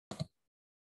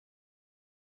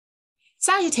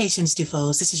Salutations,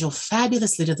 Dufos. This is your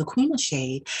fabulous leader, the Queen of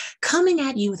Shade, coming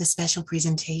at you with a special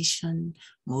presentation.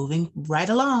 Moving right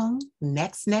along.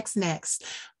 Next.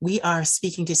 We are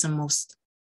speaking to some most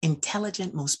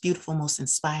intelligent, most beautiful, most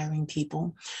inspiring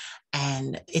people,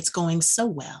 and it's going so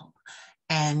well.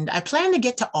 And I plan to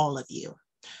get to all of you,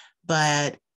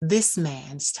 but this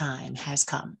man's time has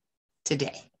come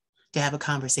today to have a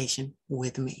conversation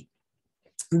with me.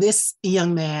 This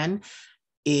young man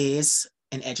is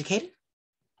an educator,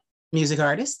 music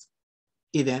artist,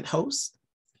 event host,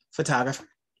 photographer,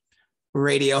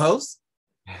 radio host,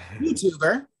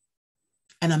 YouTuber,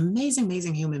 an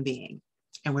amazing human being.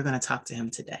 And we're going to talk to him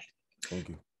today. Thank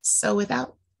you. So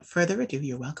without further ado,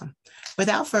 you're welcome.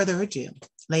 Without further ado,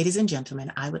 ladies and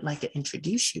gentlemen, I would like to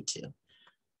introduce you to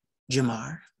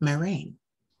Jamar Marreign.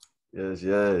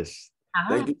 Yes. Hi.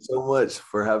 Thank you so much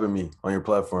for having me on your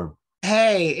platform.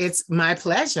 Hey, it's my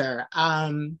pleasure.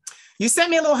 You sent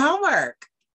me a little homework.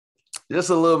 Just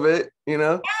a little bit, you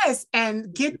know? Yes,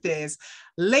 and get this.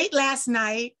 Late last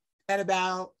night at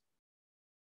about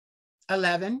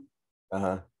 11,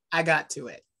 I got to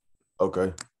it.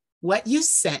 Okay. What you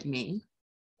sent me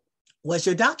was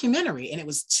your documentary, and it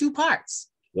was 2 parts.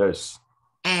 Yes.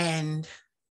 And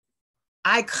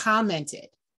I commented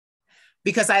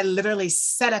because I literally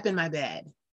sat up in my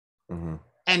bed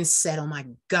and said, oh my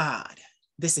God,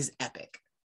 this is epic.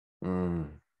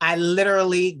 I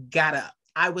literally got up.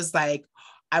 I was like,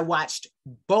 I watched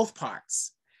both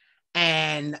parts,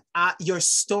 and your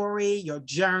story, your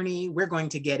journey, we're going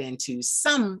to get into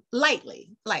some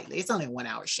lightly. It's only a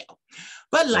 1-hour show,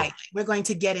 but lightly, we're going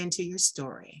to get into your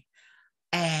story.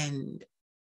 And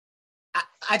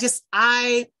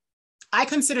I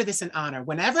consider this an honor.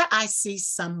 Whenever I see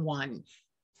someone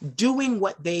doing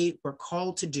what they were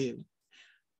called to do,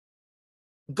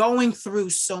 going through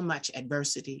so much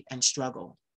adversity and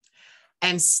struggle,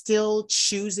 and still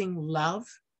choosing love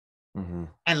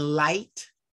and light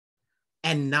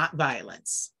and not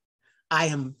violence, I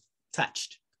am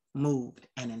touched, moved,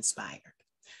 and inspired.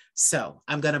 So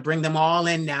I'm going to bring them all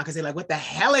in now because they're like, what the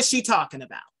hell is she talking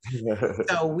about?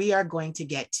 So we are going to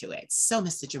get to it. So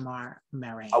Mr. Jamar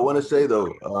Marreign. I want to say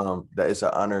though, that it's an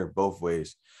honor both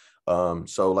ways.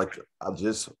 So like, I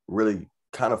just really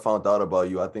kind of found out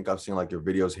about you. I think I've seen like your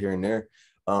videos here and there.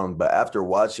 But after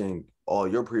watching all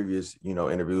your previous,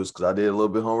 interviews, because I did a little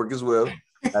bit of homework as well,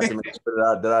 I had to make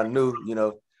sure that I knew,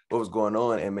 what was going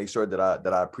on, and make sure that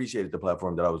I appreciated the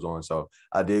platform that I was on. So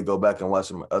I did go back and watch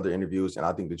some other interviews, and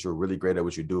I think that you're really great at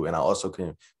what you do. And I also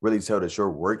can really tell that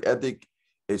your work ethic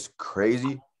is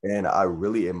crazy, and I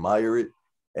really admire it.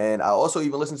 And I also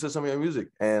even listen to some of your music,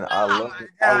 and I love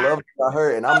what I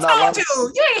heard. And I'm not lying to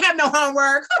you. You ain't have no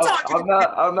homework.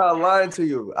 I'm not lying to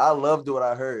you. I loved what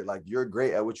I heard. Like, you're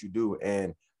great at what you do,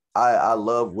 and I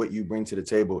love what you bring to the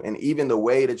table. And even the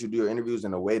way that you do your interviews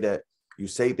and the way that you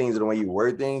say things and the way you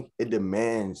word things, it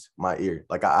demands my ear.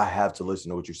 Like, I have to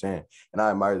listen to what you're saying. And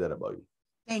I admire that about you.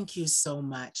 Thank you so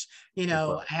much.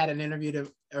 I had an interview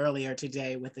earlier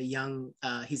today with a young,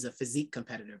 he's a physique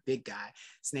competitor, big guy.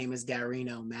 His name is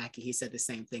Garino Mackey. He said the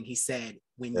same thing. He said,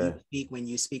 when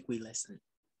you speak, we listen.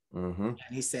 And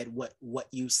he said, what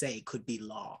you say could be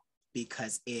law,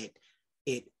 because it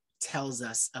tells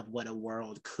us of what a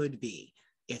world could be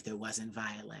if there wasn't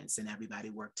violence and everybody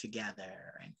worked together.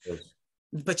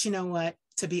 But you know what?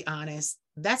 To be honest,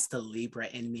 that's the Libra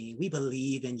in me. We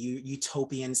believe in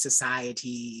utopian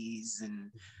societies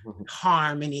and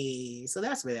harmony. So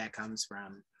that's where that comes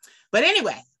from. But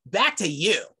anyway, back to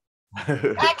you.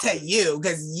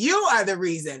 Because you are the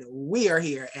reason we are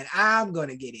here, and I'm going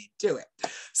to get into it.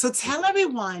 So tell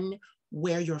everyone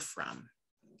where you're from.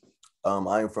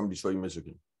 I am from Detroit,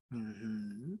 Michigan.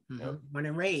 Born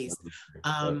and raised.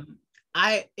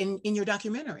 In your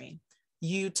documentary,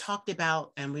 you talked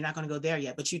about, and we're not going to go there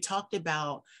yet, but you talked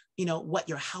about, what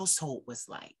your household was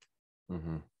like.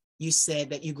 You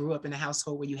said that you grew up in a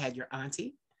household where you had your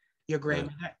auntie, your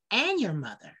grandmother, and your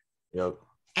mother. Yep.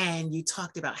 And you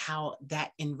talked about how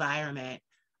that environment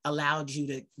allowed you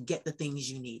to get the things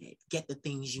you needed, get the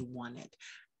things you wanted,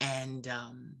 and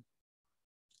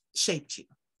shaped you.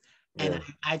 And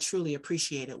I truly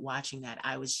appreciated watching that.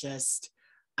 I was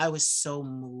so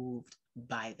moved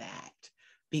by that,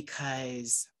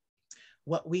 because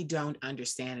what we don't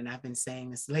understand, and I've been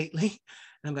saying this lately,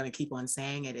 and I'm going to keep on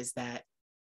saying it, is that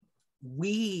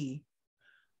we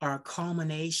are a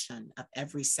culmination of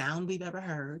every sound we've ever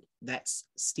heard. That's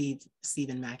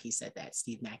Stephen Mackey said that.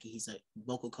 Steve Mackey, he's a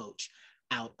vocal coach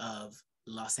out of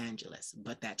Los Angeles,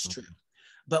 but that's true.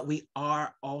 But we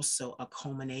are also a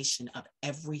culmination of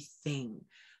everything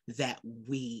that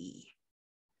we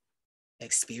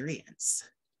experience.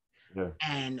 Yeah.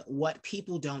 And what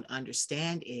people don't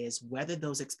understand is whether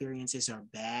those experiences are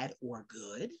bad or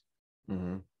good,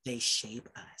 they shape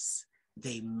us,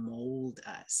 they mold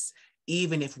us,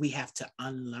 even if we have to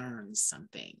unlearn some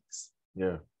things.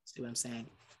 Yeah. See what I'm saying?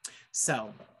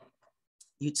 So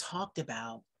you talked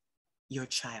about your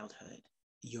childhood,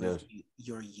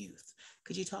 your youth.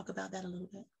 Could you talk about that a little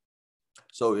bit?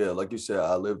 So yeah, like you said,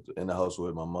 I lived in the house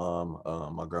with my mom,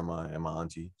 my grandma, and my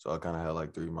auntie. So I kind of had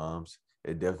like 3 moms.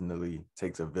 It definitely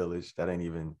takes a village. That ain't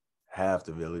even half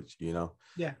the village, you know?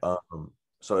 Yeah.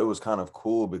 So it was kind of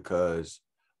cool because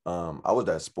I was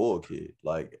that spoiled kid.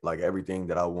 Like everything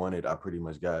that I wanted, I pretty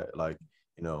much got. Like,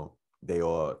 you know, they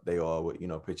all would, you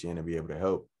know, pitch in and be able to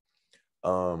help.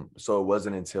 So it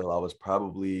wasn't until I was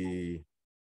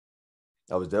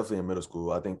definitely in middle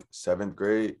school. I think 7th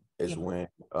grade is when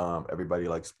everybody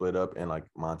like split up, and like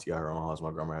my auntie had her own house,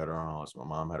 my grandma had her own house, my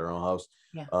mom had her own house.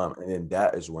 Yeah. And then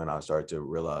that is when I started to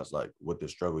realize like what the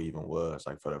struggle even was.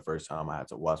 Like for the first time, I had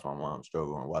to watch my mom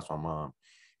struggle and watch my mom,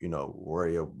 you know,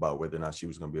 worry about whether or not she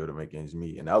was gonna be able to make ends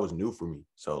meet. And that was new for me.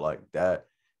 So like that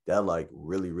like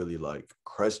really like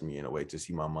crushed me in a way to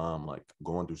see my mom like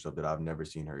going through stuff that I've never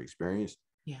seen her experience.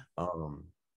 Yeah.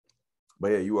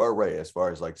 But yeah, you are right as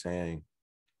far as like saying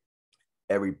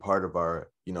every part of our,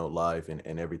 you know, life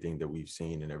and everything that we've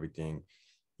seen and everything,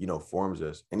 you know, forms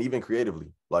us. And even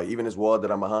creatively, like even this wall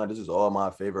that I'm behind, this is all my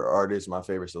favorite artists, my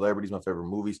favorite celebrities, my favorite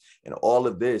movies, and all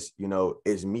of this, you know,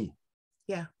 is me.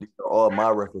 Yeah. These are all my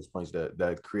reference points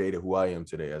that created who I am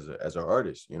today as an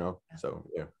artist, you know. Yeah. So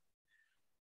yeah.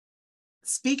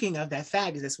 Speaking of that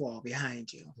fabulous wall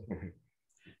behind you,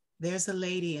 there's a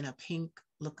lady in a pink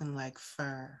looking like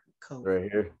fur coat. Right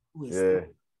here. Who is Yeah.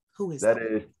 that? Who is That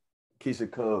that? is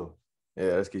Keisha Cole.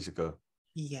 Yeah, that's Keisha Cole.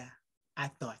 Yeah, I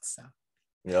thought so.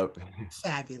 Yep.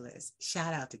 Fabulous.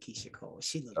 Shout out to Keisha Cole.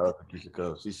 She looked Oh, good. Keisha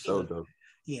Cole. She's She so looked, dope.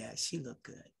 yeah, she looked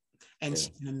good. And Yeah,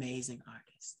 she's an amazing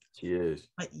artist. she is.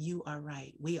 But you are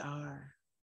right. We are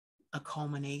a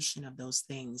culmination of those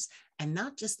things. And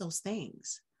not just those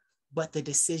things, but the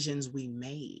decisions we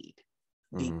made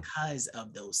because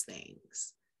of those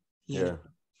things. You know?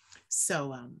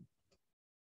 So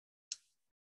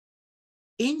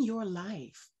in your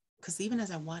life, because even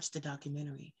as I watched the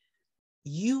documentary,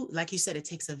 you, like you said, it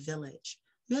takes a village.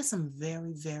 You had some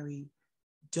very, very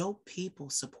dope people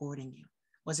supporting you.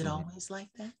 Was it always like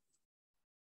that?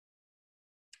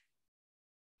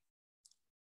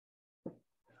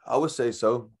 I would say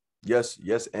so. Yes,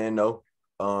 yes, and no.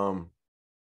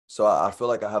 So I feel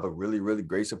like I have a really, really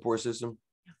great support system,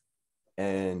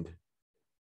 and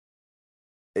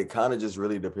it kind of just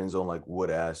really depends on like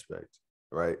what aspect,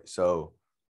 right? So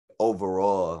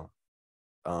overall,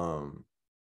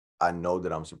 I know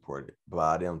that I'm supported, but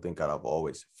I don't think I've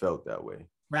always felt that way.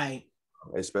 Right.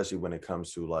 Especially when it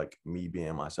comes to like me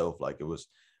being myself. Like it was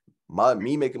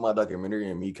me making my documentary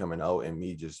and me coming out and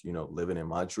me just, you know, living in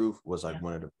my truth was like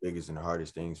one of the biggest and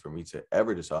hardest things for me to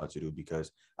ever decide to do,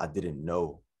 because I didn't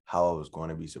know how I was going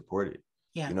to be supported.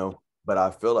 You know, but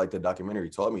I feel like the documentary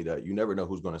taught me that you never know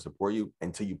who's going to support you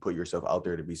until you put yourself out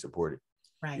there to be supported.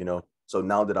 Right. You know, so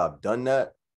now that I've done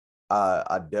that,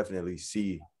 I definitely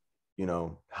see, you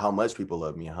know, how much people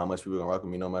love me and how much people can rock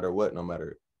with me no matter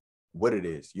what it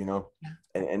is, you know.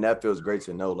 And that feels great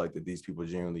to know, like, that these people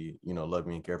genuinely, you know, love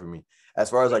me and care for me. As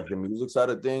far as like the music side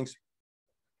of things,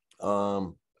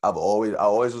 I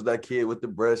always was that kid with the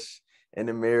brush in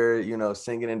the mirror, you know,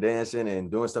 singing and dancing and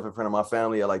doing stuff in front of my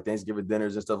family at like Thanksgiving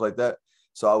dinners and stuff like that.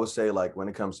 So I would say, like, when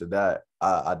it comes to that,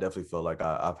 I definitely feel like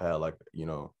I've had, like, you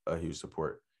know, a huge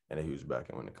support and a huge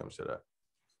backing when it comes to that.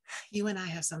 You and I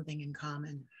have something in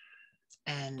common,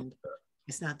 and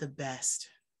it's not the best.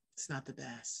 It's not the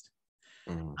best.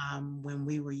 When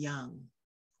we were young,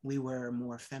 we were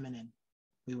more feminine.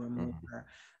 We were more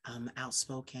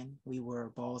outspoken. We were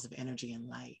balls of energy and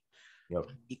light. Yep.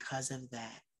 Because of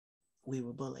that, we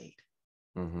were bullied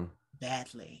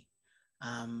badly.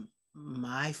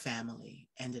 My family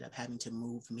ended up having to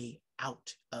move me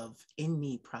out of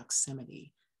any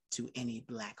proximity to any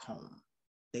Black home.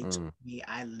 They took me,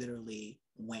 I literally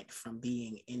went from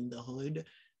being in the hood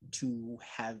to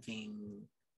having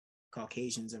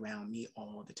Caucasians around me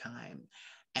all the time.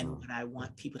 And what I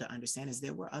want people to understand is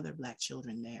there were other Black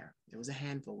children there. There was a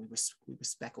handful. We were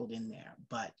speckled in there,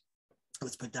 but it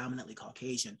was predominantly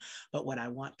Caucasian. But what I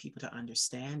want people to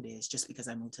understand is just because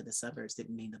I moved to the suburbs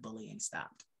didn't mean the bullying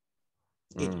stopped.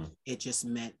 It just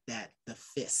meant that the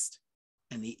fist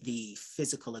and the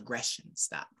physical aggression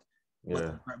stopped.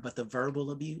 But the verbal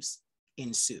abuse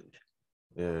ensued.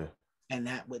 And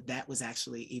that was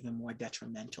actually even more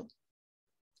detrimental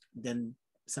than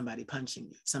somebody punching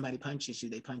you. If somebody punches you,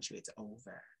 they punch you, it's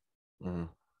over.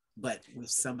 But if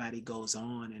somebody goes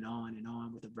on and on and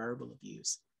on with the verbal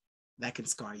abuse, that can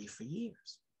scar you for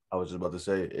years. I was just about to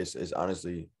say, it's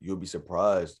honestly, you'll be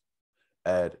surprised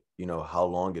at, how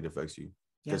long it affects you.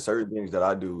 Because certain things that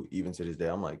I do, even to this day,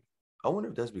 I'm like, I wonder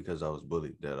if that's because I was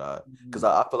bullied, because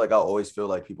I feel like I always feel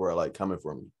like people are like coming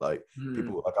for me. Like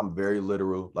people, like I'm very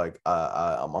literal. Like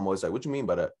I'm always like, what you mean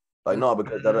by that? Like, no,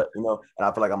 because that, and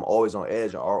I feel like I'm always on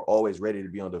edge or always ready to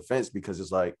be on defense, because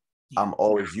it's like, I'm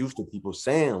always used to people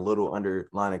saying little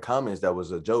underlining comments that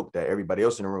was a joke that everybody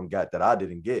else in the room got that I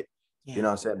didn't get. You know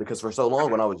what I'm saying? Because for so long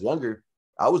when I was younger,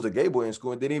 I was the gay boy in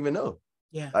school and didn't even know.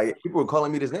 Like people were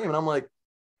calling me this name and I'm like,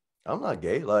 I'm not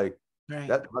gay. Like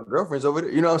that, my girlfriend's over there.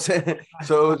 You know what I'm saying?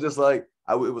 So it was just like,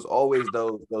 it was always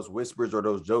those whispers or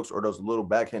those jokes or those little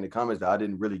backhanded comments that I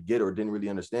didn't really get or didn't really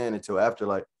understand until after,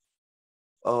 like,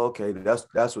 oh, okay,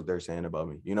 that's what they're saying about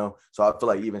me, So I feel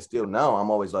like even still now,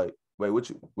 I'm always like, wait,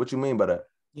 what you mean by that?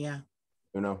 Yeah.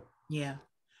 Yeah.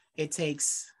 It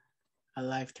takes a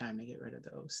lifetime to get rid of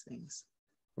those things.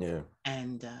 Yeah.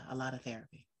 And a lot of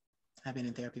therapy. I've been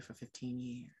in therapy for 15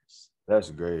 years.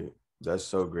 That's great. That's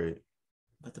so great.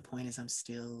 But the point is, I'm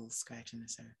still scratching the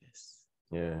surface.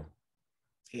 Yeah.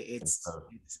 It's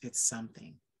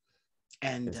something.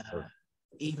 And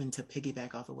even to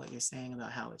piggyback off of what you're saying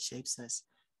about how it shapes us,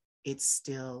 it's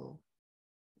still,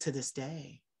 to this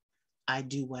day, I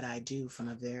do what I do from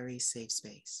a very safe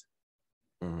space.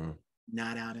 Mm-hmm.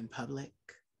 Not out in public,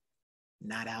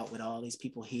 not out with all these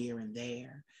people here and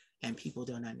there. And people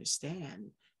don't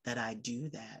understand that I do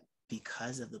that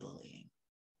because of the bullying.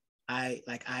 I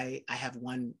have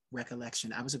one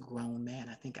recollection. I was a grown man.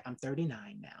 I think I'm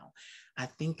 39 now. I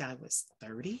think I was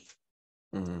 30.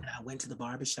 Mm-hmm. And I went to the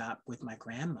barbershop with my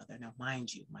grandmother. Now,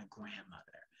 mind you, my grandmother,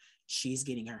 she's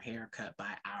getting her hair cut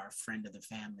by our friend of the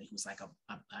family, who's like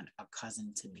a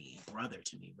cousin to me, a brother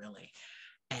to me, really.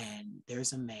 And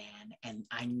there's a man, and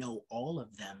I know all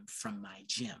of them from my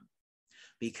gym.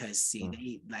 Because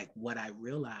they, like, what I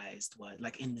realized was,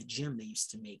 like, in the gym, they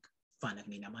used to make fun of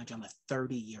me. Now, mind you, I'm a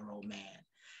 30-year-old man,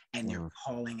 and they're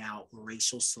calling out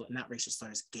not racial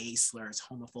slurs, gay slurs,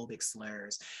 homophobic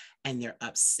slurs. And they're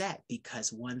upset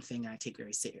because one thing I take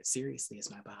very seriously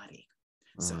is my body.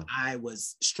 So I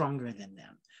was stronger than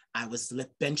them. I was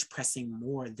bench pressing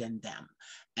more than them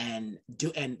and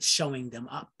showing them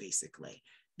up, basically.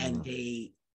 And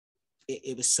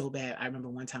it was so bad. I remember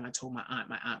one time I told my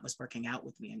aunt was working out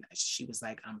with me, and she was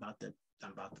like, I'm about to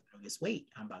throw this weight.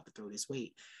 I'm about to throw this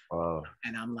weight. Wow.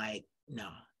 And I'm like, no,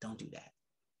 don't do that.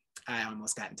 I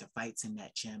almost got into fights in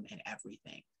that gym and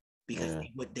everything because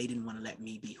they didn't want to let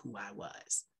me be who I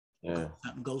was.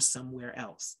 Go somewhere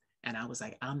else. And I was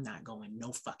like, I'm not going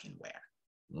no fucking where.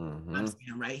 I'm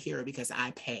staying right here because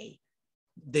I pay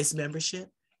this membership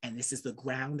and this is the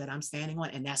ground that I'm standing on.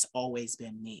 And that's always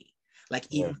been me. Like,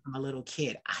 even from a little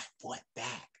kid, I fought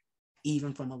back,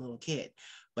 even from a little kid.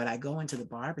 But I go into the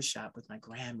barbershop with my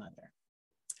grandmother.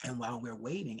 And while we're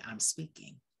waiting, I'm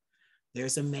speaking.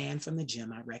 There's a man from the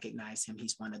gym. I recognize him.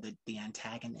 He's one of the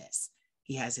antagonists.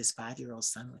 He has his 5-year-old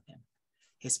son with him.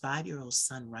 His 5-year-old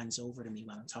son runs over to me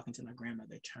while I'm talking to my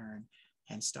grandmother, turn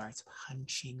and starts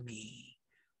punching me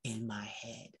in my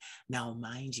head. Now,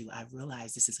 mind you, I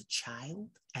realize this is a child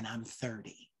and I'm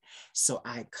 30. So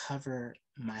I cover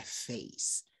my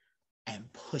face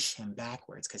and push him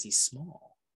backwards because he's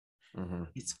small.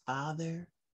 His father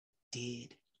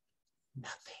did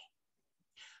nothing.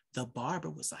 The barber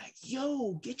was like,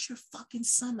 yo, get your fucking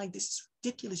son. Like, this is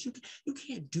ridiculous. You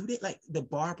can't do that. Like, the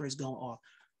barber is going off.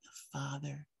 The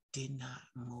father did not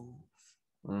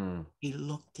move. He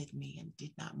looked at me and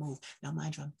did not move. Now,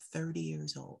 mind you, I'm 30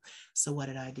 years old. So what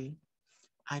did I do?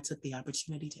 I took the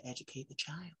opportunity to educate the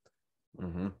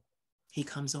child. He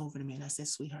comes over to me and I said,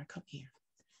 sweetheart, come here.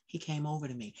 He came over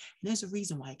to me. And there's a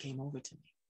reason why he came over to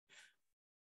me.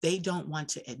 They don't want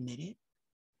to admit it,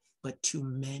 but to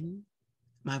men,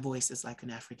 my voice is like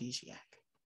an aphrodisiac.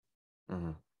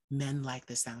 Men like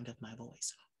the sound of my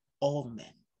voice. All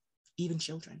men, even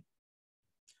children.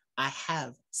 I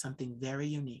have something very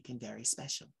unique and very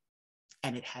special.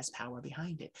 And it has power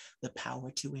behind it, the power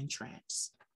to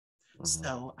entrance.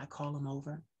 So I call him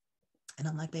over and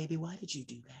I'm like, baby, why did you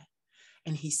do that?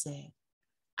 And he said,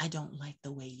 I don't like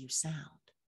the way you sound.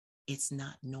 It's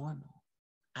not normal.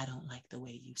 I don't like the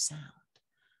way you sound.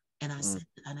 And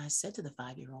I said to the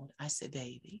 5-year-old, I said,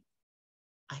 baby,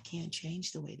 I can't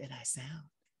change the way that I sound.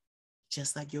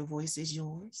 Just like your voice is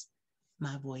yours,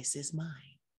 my voice is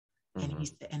mine.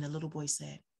 And the little boy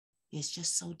said, it's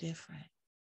just so different.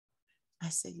 I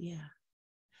said, yeah.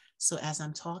 So as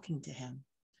I'm talking to him,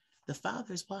 the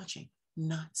father's watching,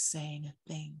 not saying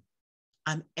a thing.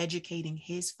 I'm educating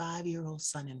his 5-year-old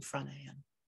son in front of him.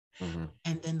 Mm-hmm.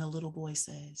 And then the little boy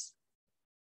says,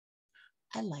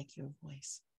 I like your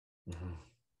voice. Mm-hmm.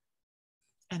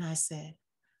 And I said,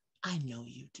 I know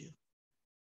you do.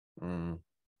 Mm-hmm.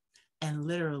 And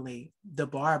literally the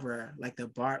barber,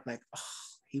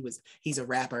 he's a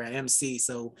rapper at MC.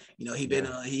 So, he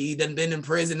done been in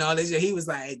prison, all this. He was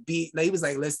like,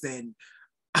 listen,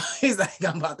 he's like,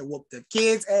 I'm about to whoop the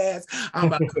kid's ass. I'm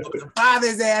about to whoop the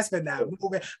father's ass for not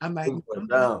moving. I'm like,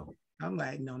 no.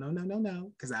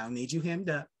 Because I don't need you hemmed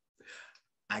up.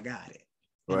 I got it.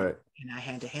 Right. And I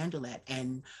had to handle that.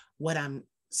 And what I'm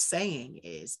saying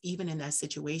is, even in that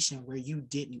situation where you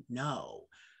didn't know,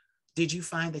 did you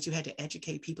find that you had to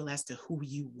educate people as to who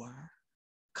you were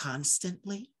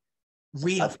constantly?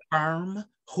 Reaffirm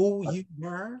who you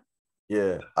were?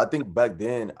 Yeah, I think back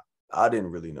then I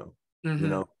didn't really know. Mm-hmm. You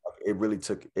know, it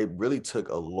really took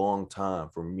a long time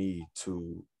for me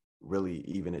to really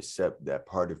even accept that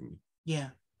part of me. Yeah.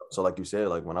 So like you said,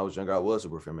 like when I was younger, I was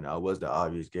super feminine. I was the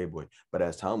obvious gay boy. But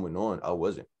as time went on, I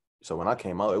wasn't. So when I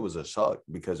came out, it was a shock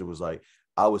because it was like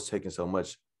I was taking so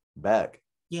much back.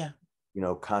 Yeah.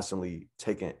 Constantly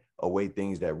taking away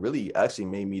things that really actually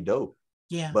made me dope.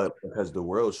 Yeah. But because the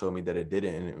world showed me that it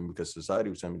didn't, and because society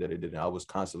was telling me that it didn't, I was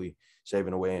constantly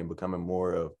shaving away and becoming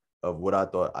more of what I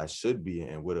thought I should be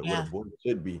and what a boy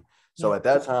should be. So at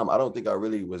that time, I don't think I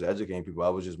really was educating people. I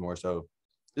was just more so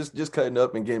just cutting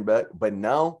up and getting back. But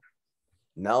now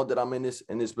that I'm in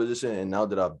this position, and now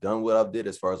that I've done what I've did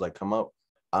as far as like come out,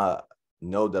 I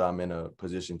know that I'm in a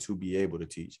position to be able to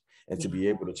teach and to be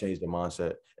able to change the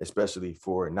mindset, especially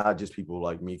for not just people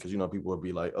like me, because people would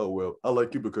be like, oh well, I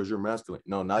like you because you're masculine.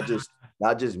 No, not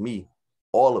just me,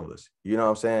 all of us. You know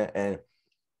what I'm saying? And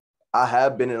I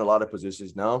have been in a lot of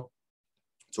positions now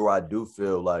to where I do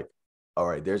feel like, all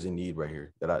right, there's a need right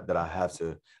here that I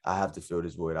have to fill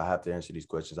this void. I have to answer these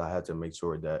questions. I have to make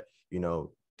sure that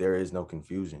there is no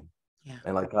confusion. Yeah.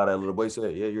 And like how that little boy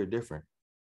said, yeah, you're different.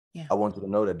 Yeah. I want you to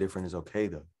know that different is okay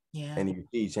though. Yeah. And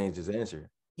he changed his answer.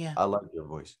 Yeah. I like your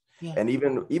voice. Yeah. And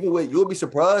even with, you'll be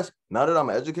surprised, now that I'm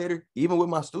an educator, even with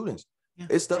my students,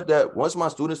 it's stuff that once my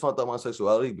students found out my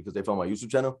sexuality because they found my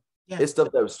YouTube channel, it's stuff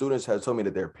that students have told me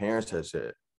that their parents have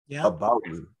said about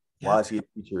me. Why is he a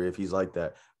teacher if he's like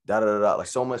that? Like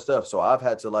so much stuff. So I've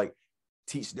had to like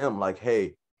teach them like,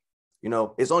 hey,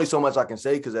 it's only so much I can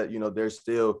say because that, there's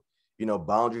still,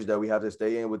 boundaries that we have to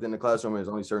stay in within the classroom. There's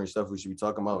only certain stuff we should be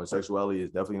talking about, and sexuality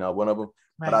is definitely not one of them.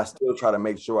 Right. But I still try to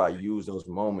make sure I use those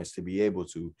moments to be able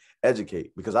to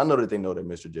educate, because I know that they know that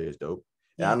Mr. J is dope.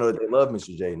 And I know that they love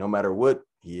Mr. J no matter what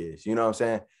he is. You know what I'm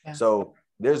saying? Yeah. So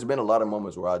there's been a lot of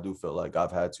moments where I do feel like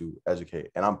I've had to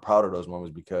educate. And I'm proud of those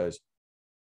moments because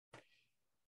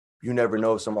you never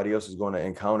know if somebody else is going to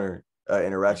encounter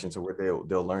interaction to where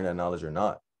they'll learn that knowledge or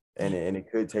not. And it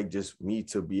could take just me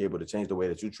to be able to change the way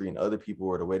that you're treating other people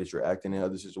or the way that you're acting in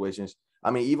other situations.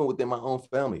 I mean, even within my own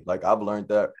family, like I've learned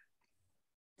that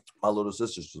my little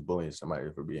sister was bullying somebody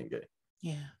for being gay.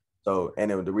 Yeah. So, and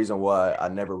the reason why I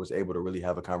never was able to really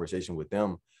have a conversation with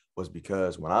them was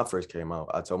because when I first came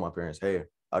out, I told my parents, hey,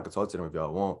 I could talk to them if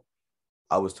y'all want.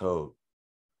 I was told,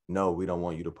 no, we don't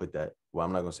want you to put that. Well,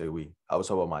 I'm not going to say we. I was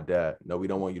told about my dad. No, we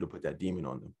don't want you to put that demon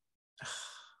on them.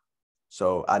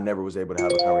 So I never was able to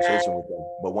have a conversation with them.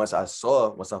 But once I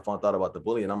found out about the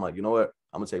bullying, I'm like, you know what?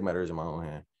 I'm going to take matters in my own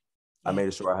hand. Yeah. I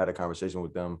made sure I had a conversation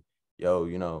with them.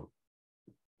 Yo,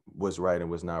 what's right and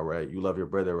what's not right. You love your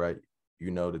brother, right?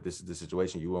 You know that this is the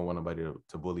situation. You wouldn't want nobody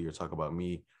to bully or talk about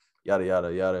me, yada,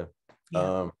 yada, yada.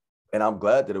 Yeah. And I'm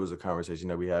glad that it was a conversation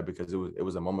that we had because it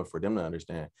was a moment for them to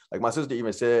understand. Like my sister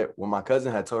even said when my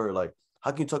cousin had told her, like,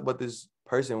 how can you talk about this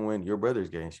person when your brother's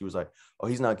gay? And she was like, oh,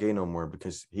 he's not gay no more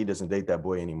because he doesn't date that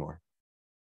boy anymore.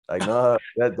 Like, no,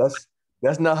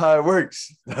 that's not how it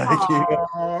works.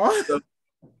 Like, so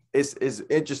it's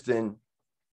interesting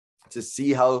to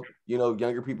see how,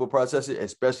 younger people process it,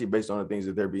 especially based on the things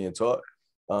that they're being taught.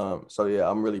 So yeah,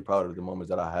 I'm really proud of the moments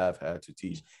that I have had to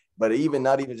teach, but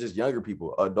not even just younger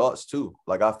people, adults too.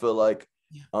 Like, I feel like,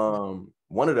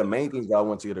 one of the main things that I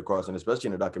want to get across, and especially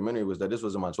in the documentary, was that this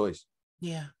wasn't my choice.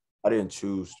 Yeah. I didn't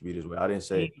choose to be this way. I didn't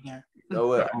say, you know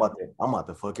what, I'm about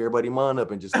to fuck everybody mind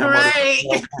up and just come right.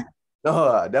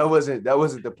 No, that wasn't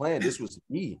the plan. This was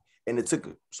me. And it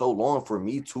took so long for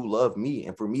me to love me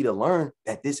and for me to learn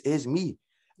that this is me.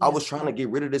 Yeah. I was trying to get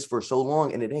rid of this for so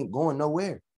long and it ain't going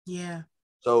nowhere. Yeah.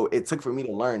 So it took for me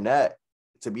to learn that,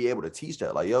 to be able to teach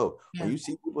that. Like, yo, when you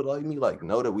see people like me, like,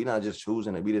 know that we're not just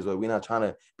choosing to be this way. We're not trying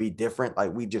to be different.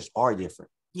 Like, we just are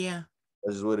different. Yeah.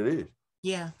 This is what it is.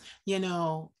 Yeah.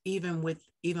 Even with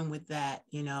that,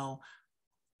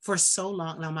 for so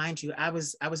long, now mind you, I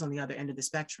was on the other end of the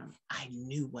spectrum. I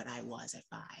knew what I was at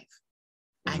 5.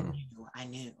 Mm-hmm. I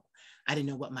knew. I didn't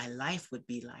know what my life would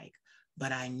be like,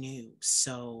 but I knew.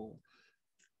 So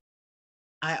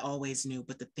I always knew.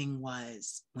 But the thing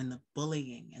was, when the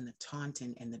bullying and the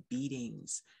taunting and the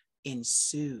beatings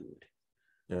ensued,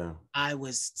 I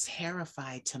was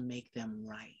terrified to make them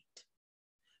right,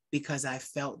 because I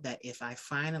felt that if I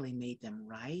finally made them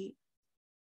right,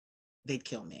 they'd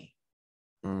kill me.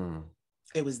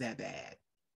 It was that bad.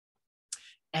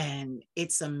 And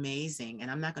it's amazing.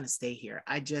 And I'm not going to stay here.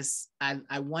 I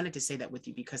wanted to say that with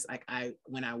you, because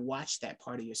when I watched that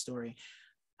part of your story,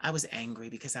 I was angry,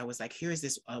 because I was like, here's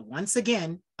this, once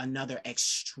again, another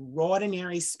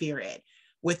extraordinary spirit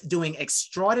with doing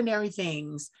extraordinary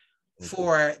things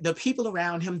for the people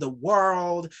around him, the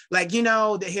world. Like,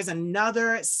 here's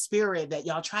another spirit that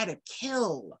y'all try to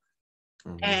kill.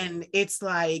 And it's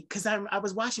like, because I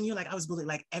was watching you, like I was bullied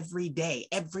like every day.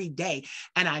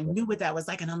 And I knew what that was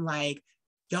like. And I'm like,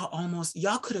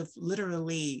 y'all could have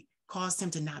literally caused him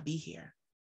to not be here.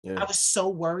 I was so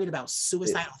worried about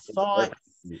suicidal thoughts.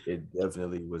 It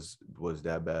definitely was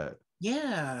that bad.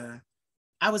 Yeah.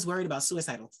 I was worried about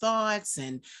suicidal thoughts.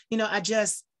 And,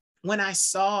 when I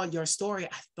saw your story,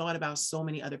 I thought about so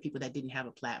many other people that didn't have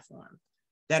a platform,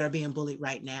 that are being bullied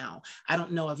right now. I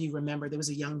don't know if you remember, there was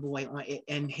a young boy on it,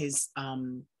 and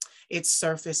it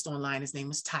surfaced online. His name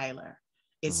was Tyler.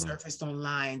 It surfaced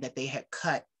online that they had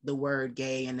cut the word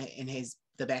gay in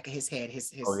the back of his head.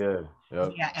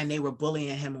 Yeah, and they were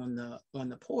bullying him on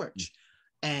the porch,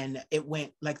 and it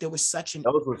went like there was such an.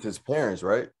 That was with his parents,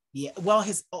 right? Yeah. Well,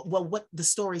 what the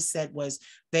story said was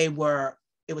it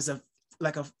was a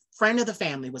friend of the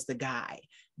family was the guy,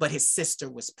 but his sister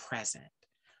was present.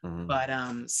 But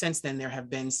since then, there have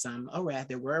been some arrests.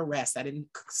 There were arrests. I didn't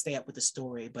stay up with the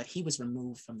story, but he was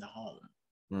removed from the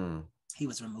home. He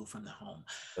was removed from the home.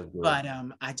 But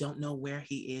I don't know where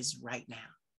he is right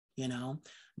now,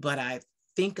 but I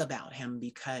think about him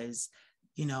because,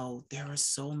 there are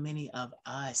so many of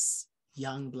us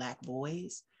young Black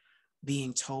boys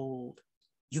being told,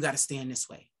 you got to stand this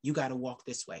way. You got to walk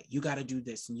this way. You got to do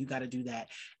this and you got to do that.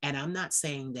 And I'm not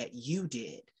saying that you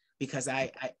did, because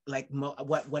I like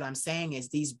what I'm saying is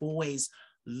these boys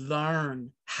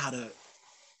learn how to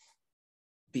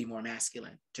be more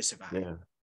masculine to survive.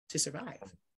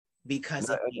 Because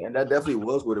and that definitely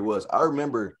was what it was. I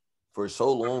remember for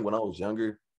so long when I was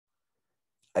younger,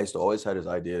 I used to always have this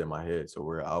idea in my head, so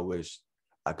where I wish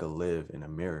I could live in a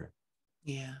mirror.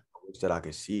 Yeah. I wish that I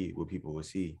could see what people would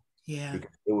see. Yeah.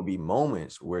 Because there would be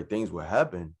moments where things would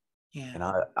happen. Yeah. And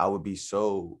I would be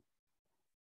so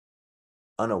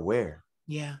unaware.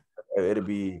 Yeah. It'd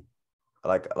be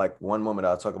like one moment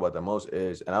I'll talk about the most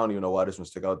is, and I don't even know why this one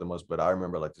stuck out the most, but I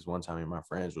remember like this one time me and my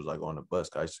friends was like on the bus.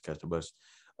 I used to catch the bus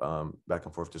back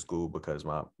and forth to school because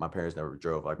my parents never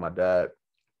drove. Like my dad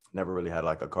never really had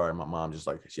like a car, and my mom just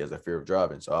like, she has that fear of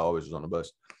driving. So I always was on the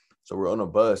bus. So we're on the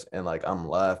bus and like I'm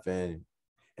laughing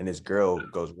and this girl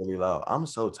goes really loud, "I'm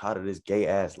so tired of this gay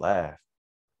ass laugh."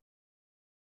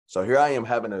 So here I am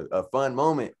having a fun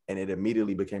moment, and it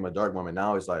immediately became a dark moment.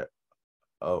 Now it's like,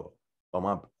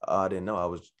 I didn't know.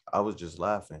 I was just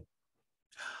laughing.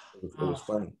 It was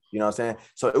funny. You know what I'm saying?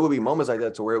 So it would be moments like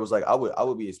that to where it was like I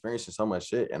would be experiencing so much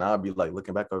shit, and I'd be like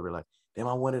looking back over like, damn,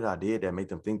 I wondered I did that made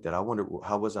them think that. I wonder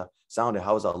how was I sounding?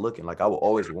 How was I looking? Like I would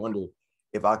always wonder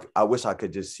if I wish I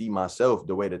could just see myself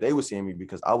the way that they were seeing me,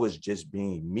 because I was just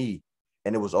being me,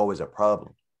 and it was always a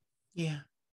problem. Yeah.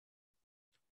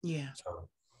 Yeah. So.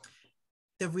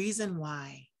 The reason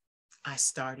why I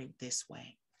started this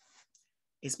way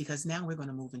is because now we're going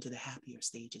to move into the happier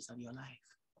stages of your life.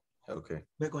 Okay.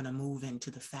 We're going to move into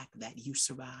the fact that you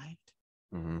survived,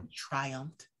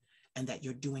 triumphed, and that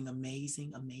you're doing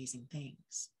amazing, amazing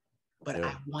things. But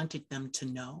I wanted them to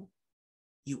know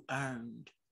you earned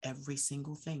every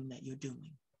single thing that you're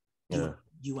doing.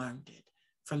 You earned it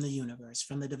from the universe,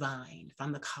 from the divine,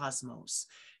 from the cosmos.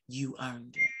 You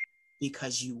earned it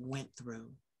because you went through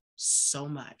so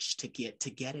much to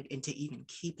get it and to even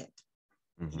keep it,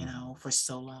 for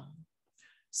so long.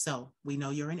 So we know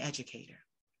you're an educator.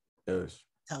 Yes.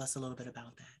 Tell us a little bit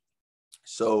about that.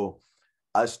 So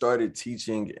I started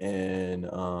teaching in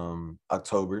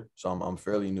October, so I'm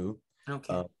fairly new.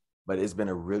 Okay. But it's been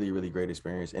a really, really great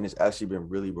experience, and it's actually been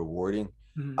really rewarding.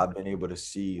 I've been able to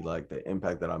see like the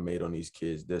impact that I made on these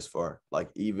kids this far. Like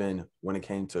even when it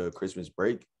came to Christmas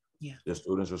break, the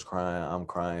students was crying, I'm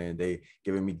crying, they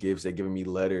giving me gifts, they giving me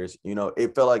letters.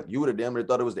 It felt like you would have damn near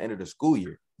thought it was the end of the school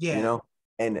year.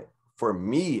 And for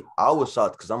me, I was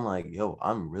shocked because I'm like, yo,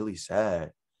 I'm really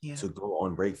sad to go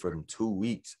on break for 2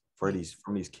 weeks from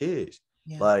these kids.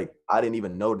 Like I didn't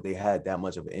even know that they had that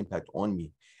much of an impact on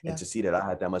me. And to see that I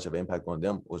had that much of an impact on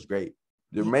them was great.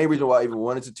 The main reason why I even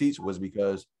wanted to teach was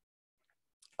because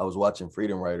I was watching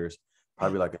Freedom Writers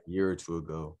probably like a year or two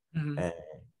ago. And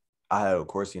I had, of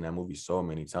course, seen that movie so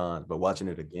many times, but watching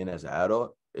it again as an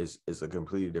adult is a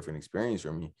completely different experience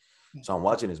for me. So I'm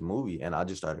watching this movie and I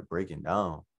just started breaking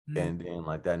down. And then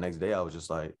like that next day, I was just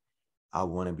like, I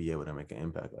want to be able to make an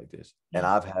impact like this. And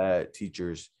I've had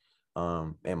teachers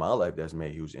in my life that's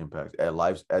made huge impacts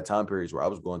at time periods where I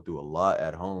was going through a lot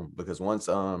at home, because once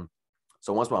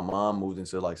my mom moved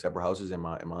into like separate houses and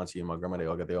my auntie and my grandma, they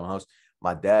all got their own house,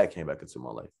 my dad came back into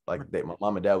my life. Like my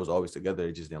mom and dad was always together.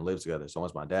 They just didn't live together. So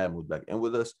once my dad moved back in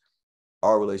with us,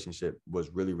 our relationship was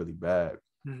really, really bad.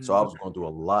 So I was going through a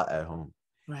lot at home.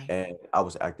 And I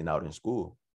was acting out in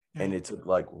school. And it took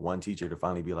like one teacher to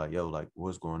finally be like, yo, like,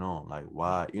 what's going on? Like,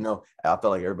 why? You know, I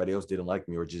felt like everybody else didn't like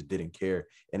me or just didn't care.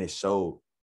 And it showed,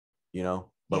 you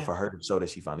know, but for her to show that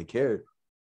she finally cared,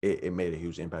 it made a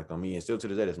huge impact on me. And still to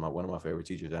this day, that's one of my favorite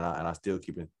teachers. And I still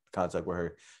keep in contact with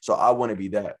her. So I want to be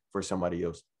that for somebody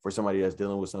else, for somebody that's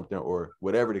dealing with something or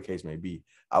whatever the case may be.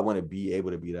 I want to be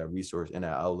able to be that resource and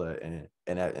that outlet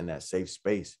and that safe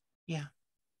space. Yeah.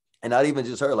 And not even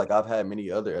just her, like I've had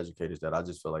many other educators that I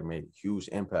just feel like made huge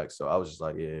impacts. So I was just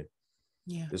like, yeah,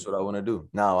 this is what I want to do.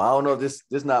 Now, I don't know if this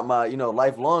is not my, you know,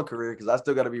 lifelong career, because I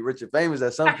still got to be rich and famous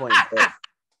at some point. But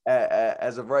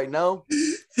as of right now,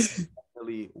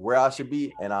 really where I should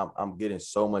be. And I'm getting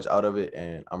so much out of it.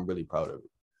 And I'm really proud of it.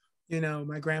 You know,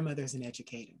 my grandmother's an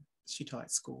educator. She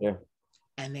taught school. Yeah.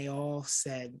 And they all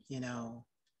said, you know,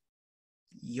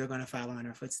 you're going to follow in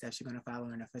her footsteps. You're going to follow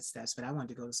in her footsteps. But I wanted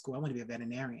to go to school. I wanted to be a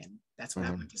veterinarian. That's what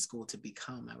I went to school to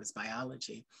become. I was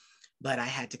biology. But I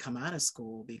had to come out of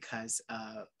school because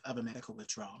of a medical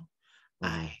withdrawal.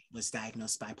 I was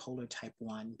diagnosed bipolar type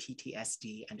 1,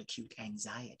 PTSD, and acute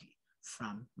anxiety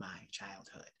from my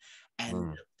childhood.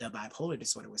 And the bipolar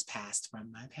disorder was passed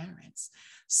from my parents.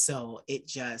 So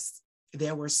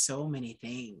there were so many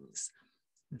things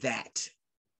that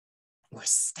were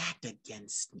stacked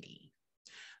against me.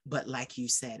 But like you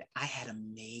said, I had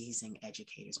amazing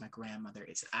educators. My grandmother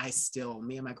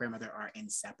me and my grandmother are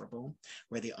inseparable.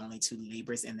 We're the only two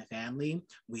Libras in the family.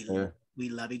 We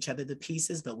love each other to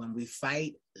pieces, but when we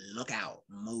fight, look out,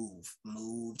 move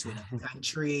to another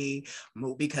country,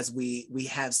 move, because we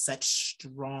have such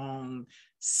strong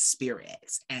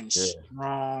spirits and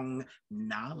strong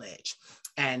knowledge.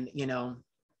 And, you know,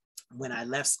 when I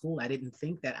left school, I didn't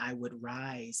think that I would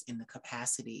rise in the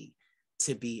capacity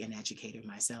to be an educator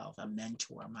myself, a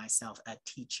mentor myself, a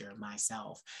teacher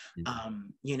myself.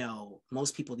 You know,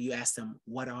 most people, you ask them,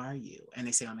 what are you? And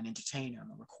they say, I'm an entertainer,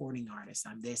 I'm a recording artist,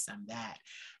 I'm this, I'm that.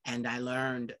 And I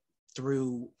learned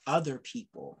through other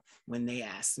people when they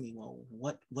asked me, well,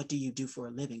 what do you do for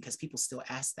a living? Because people still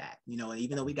ask that, you know,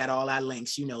 even though we got all our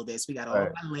links, you know this, we got all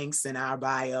our links in our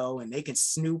bio, and they can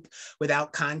snoop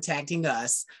without contacting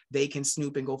us. They can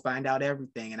snoop and go find out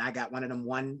everything. And I got one of them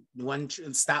one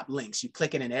stop links. You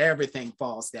click it and everything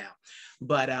falls down.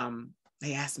 But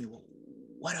they asked me, well,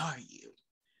 what are you?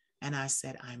 And I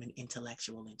said, I'm an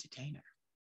intellectual entertainer.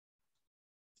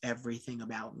 Everything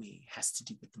about me has to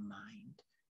do with the mind.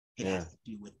 It has to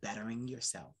do with bettering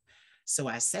yourself. So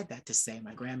I said that to say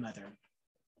my grandmother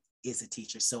is a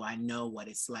teacher. So I know what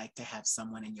it's like to have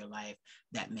someone in your life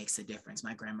that makes a difference.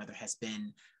 My grandmother has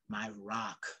been my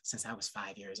rock since I was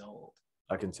 5 years old.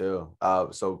 I can tell.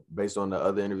 So based on the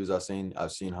other interviews I've seen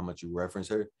how much you reference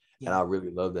her. Yeah. And I really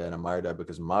love that and admire that,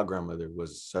 because my grandmother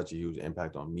was such a huge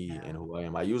impact on me and who I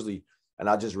am. I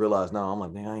just realized now, I'm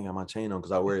like, dang, I ain't got my chain on,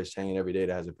 because I wear this chain every day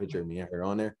that has a picture of me and her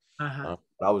on there.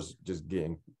 I was just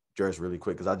getting dressed really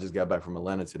quick because I just got back from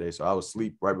Atlanta today. So I was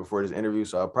asleep right before this interview.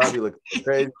 So I probably look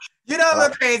crazy. You don't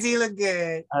look crazy, you look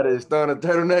good. I just throw on a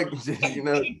turtleneck, just, you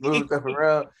know, move stuff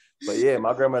around. But yeah,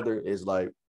 my grandmother is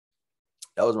like,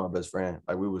 that was my best friend.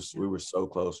 Like we were so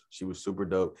close. She was super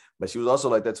dope. But she was also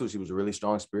like that too. She was a really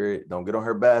strong spirit. Don't get on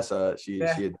her bad side. She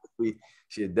had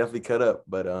definitely cut up.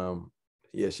 But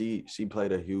yeah, she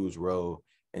played a huge role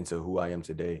into who I am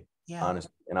today. Yeah.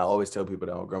 Honestly. And I always tell people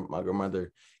that my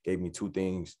grandmother gave me two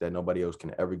things that nobody else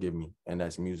can ever give me, and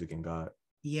that's music and God.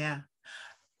 Yeah.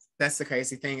 That's the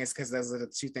crazy thing, is because those are the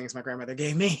two things my grandmother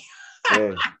gave me.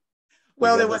 Yeah.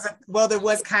 There was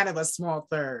kind of a small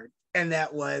third, and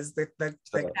that was the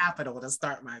capital to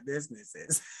start my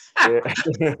businesses.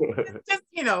 Just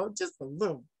a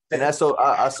little bit. And that's so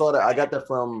I saw that. I got that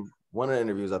from one of the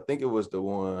interviews. I think it was the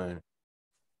one.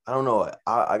 I don't know.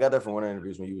 I got that from one of the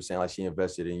interviews when you were saying like she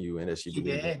invested in you and that she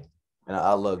believed in. And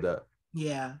I love that.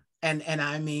 Yeah. And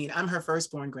I mean, I'm her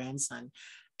firstborn grandson.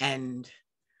 And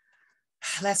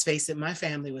let's face it, my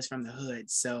family was from the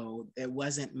hood. So there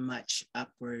wasn't much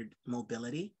upward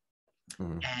mobility.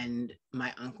 And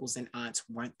my uncles and aunts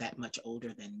weren't that much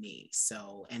older than me.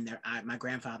 So, and my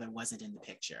grandfather wasn't in the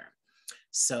picture.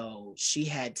 So she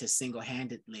had to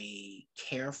single-handedly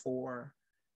care for,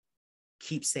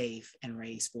 keep safe, and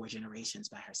raise 4 generations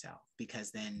by herself,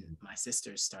 because then my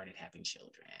sisters started having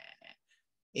children.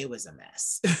 It was a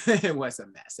mess. It was a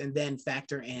mess. And then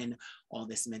factor in all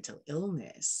this mental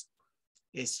illness.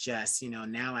 It's just,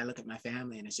 now I look at my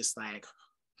family and it's just like,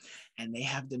 and they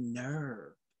have the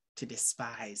nerve to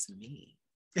despise me.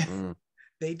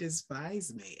 They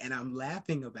despise me, and I'm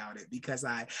laughing about it because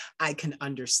I can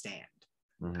understand.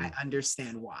 I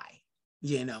understand why,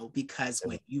 because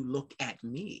when you look at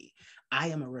me, I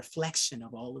am a reflection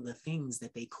of all of the things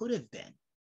that they could have been,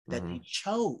 that they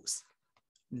chose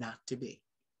not to be.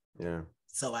 Yeah.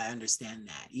 So I understand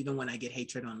that. Even when I get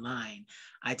hatred online,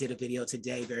 I did a video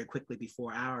today very quickly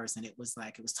before ours, and it was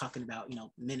talking about,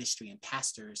 ministry and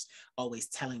pastors always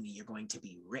telling me you're going to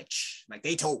be rich. Like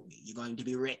they told me, you're going to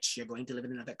be rich, you're going to live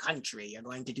in another country, you're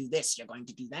going to do this, you're going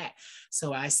to do that.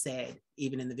 So I said,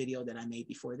 even in the video that I made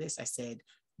before this, I said,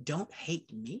 don't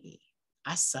hate me.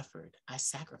 I suffered, I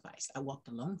sacrificed, I walked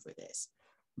alone for this.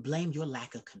 Blame your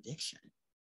lack of conviction.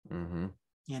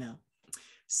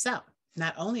 So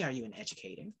not only are you an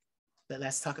educator, but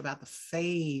let's talk about the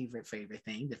favorite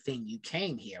thing, the thing you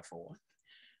came here for.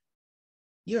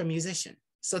 You're a musician.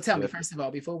 So tell me, first of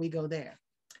all, before we go there,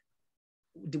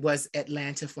 was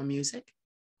Atlanta for music?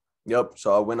 Yep.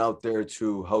 So I went out there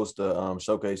to host a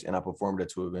showcase, and I performed at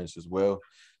 2 events as well.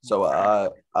 So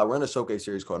I run a showcase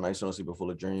series called Nights No Sleep But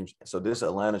Full of Dreams. So this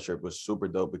Atlanta trip was super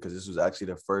dope because this was actually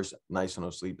the first Nights No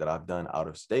Sleep that I've done out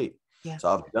of state. Yeah. So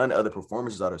I've done other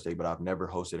performances out of state, but I've never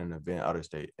hosted an event out of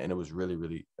state. And it was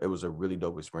it was a really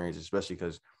dope experience, especially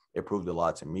because it proved a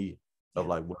lot to me of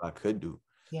like what I could do.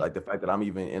 Yeah. Like the fact that I'm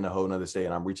even in a whole nother state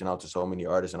and I'm reaching out to so many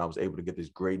artists, and I was able to get this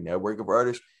great network of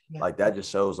artists. Yeah. Like that just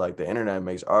shows like the internet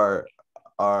makes our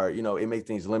it makes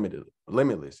things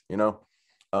limitless,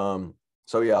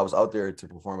 So yeah, I was out there to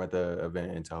perform at the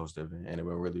event and to host the event, and it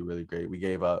went really, really great. We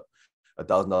gave out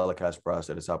 $1,000 cash prize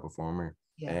to the top performer.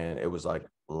 Yeah. And it was like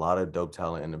a lot of dope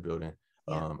talent in the building.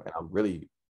 Yeah. And I'm really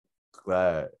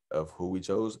glad of who we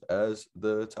chose as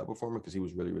the top performer because he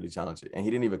was really, really talented. And he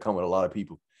didn't even come with a lot of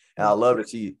people. And I love to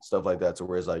see stuff like that, to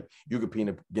where it's like you compete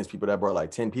against people that brought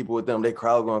like 10 people with them, they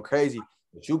crowd going crazy,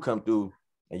 but you come through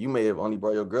and you may have only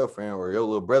brought your girlfriend or your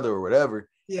little brother or whatever.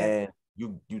 Yeah. And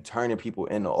you turning people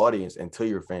in the audience into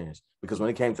your fans. Because when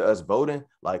it came to us voting,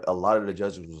 like a lot of the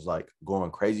judges was like going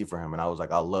crazy for him. And I was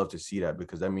like, I love to see that,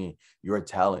 because that means your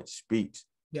talent speaks.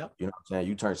 Yeah. You know what I'm saying?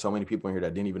 You turned so many people in here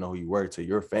that didn't even know who you were to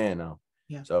your fan now.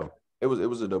 Yeah. So it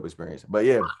was a dope experience. But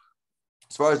yeah,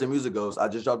 as far as the music goes, I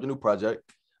just dropped a new project.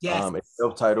 Yes. It's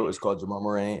self-titled. It's called Jamar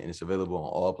Marreign, and it's available on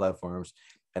all platforms.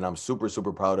 And I'm super,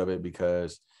 super proud of it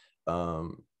because I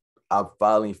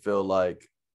finally feel like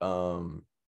I'm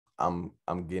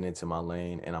getting into my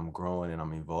lane, and I'm growing, and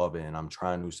I'm evolving, and I'm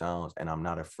trying new sounds, and I'm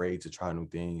not afraid to try new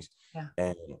things. Yeah.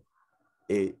 And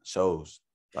it shows.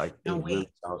 Like it really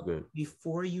sounds good.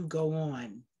 Before you go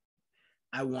on,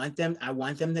 I want them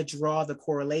to draw the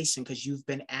correlation, because you've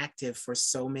been active for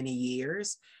so many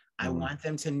years. I want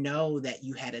them to know that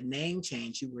you had a name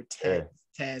change. You were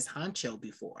Tez Honcho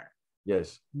before.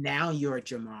 Yes. Now you're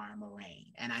Jamar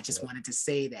Marreign. And I just wanted to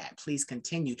say that. Please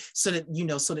continue so that,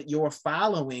 so that your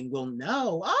following will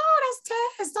know, oh, that's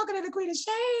Tez talking to the Queen of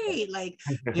Shade. Like,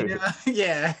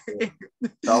 yeah.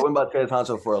 So I went by Tez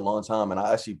Honcho for a long time, and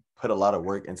I actually put a lot of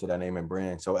work into that name and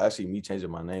brand. So actually me changing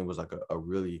my name was like a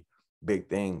really big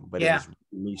thing, but it was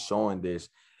me showing this,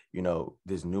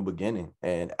 this new beginning.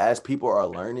 And as people are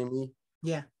learning me,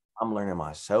 I'm learning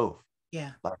myself.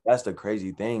 Yeah. Like that's the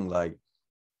crazy thing. Like,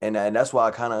 and that's why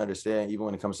I kind of understand, even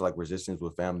when it comes to like resistance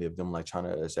with family, of them like trying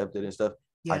to accept it and stuff.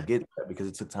 Yeah. I get that, because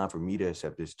it took time for me to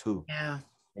accept this too. Yeah.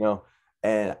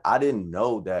 And I didn't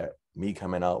know that me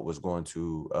coming out was going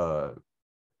to,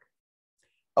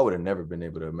 I would have never been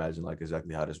able to imagine like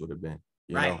exactly how this would have been,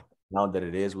 you know, now that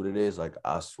it is what it is. Like,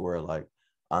 I swear, like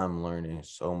I'm learning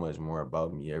so much more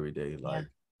about me every day. Like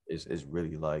it's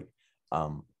really like,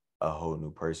 I'm a whole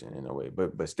new person in a way,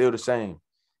 but still the same,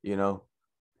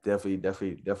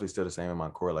 definitely still the same in my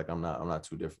core. Like I'm not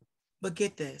too different. But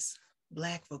get this,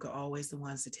 Black folk are always the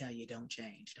ones to tell you, don't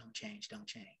change, don't change, don't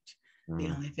change. The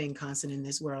only thing constant in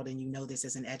this world, and this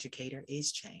as an educator,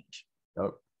 is change.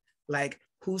 Yep. Like,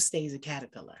 who stays a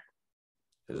caterpillar?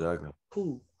 Exactly.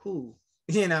 Who?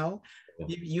 You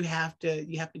have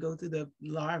to go through the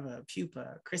larva,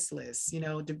 pupa, chrysalis,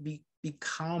 to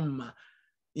become,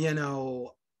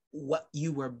 what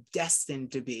you were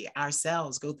destined to be. Our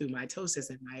cells go through mitosis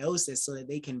and meiosis so that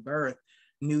they can birth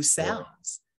new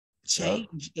cells.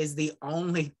 Change is the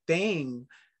only thing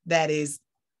that is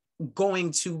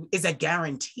a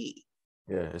guarantee.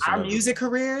 Yeah, it's Our inevitable. music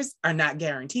careers are not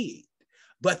guaranteed.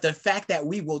 But the fact that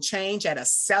we will change at a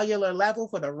cellular level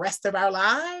for the rest of our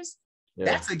lives,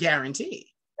 that's a guarantee.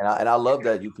 And I love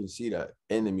that you can see that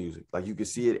in the music. Like you can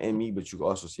see it in me, but you can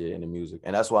also see it in the music.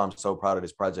 And that's why I'm so proud of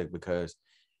this project, because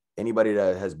anybody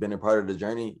that has been a part of the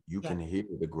journey, you can hear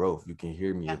the growth. You can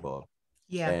hear me evolve.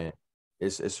 Yeah. And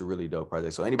it's a really dope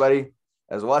project. So anybody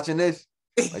that's watching this,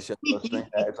 make sure you stream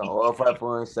that. It's on all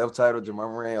platforms, self-titled, Jamar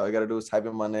Marreign. All you gotta do is type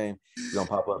in my name. It's gonna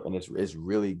pop up, and it's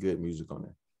really good music on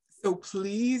there. So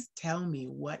please tell me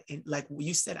like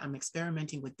you said, I'm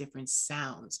experimenting with different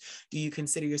sounds. Do you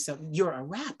consider yourself, you're a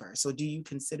rapper, so do you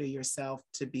consider yourself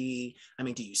to be, I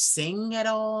mean, do you sing at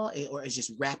all, or is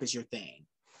just rap is your thing?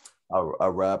 I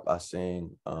rap, I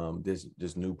sing.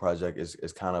 This new project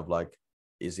is kind of like,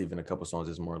 it's even a couple songs.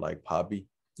 It's more like poppy.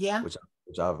 Yeah. Which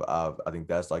I think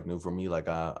that's like new for me. Like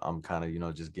I'm kind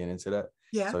of, just getting into that.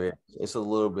 Yeah. So yeah, it's a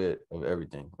little bit of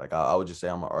everything. Like I would just say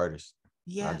I'm an artist.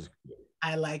 Yeah.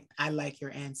 I like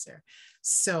your answer.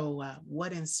 So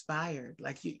what inspired,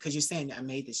 like you, because you're saying I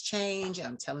made this change,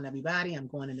 I'm telling everybody I'm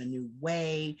going in a new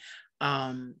way.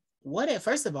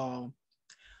 First of all,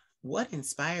 what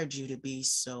inspired you to be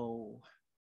so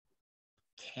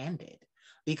candid?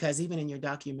 Because even in your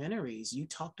documentaries, you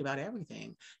talked about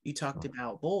everything. You talked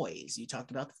about boys, you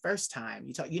talked about the first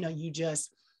time,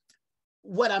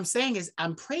 what I'm saying is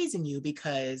I'm praising you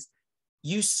because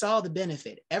you saw the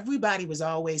benefit. Everybody was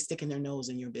always sticking their nose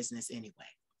in your business anyway.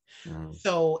 Mm-hmm.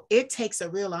 So it takes a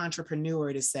real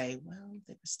entrepreneur to say, well,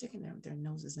 they were sticking their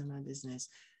noses in my business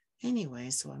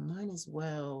anyway, so I might as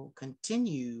well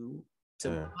continue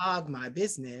to blog my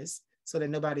business so that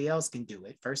nobody else can do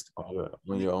it. First of all,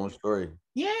 your own story.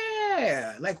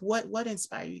 Yeah. Like what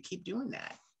inspired you to keep doing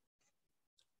that?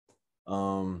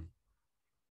 Because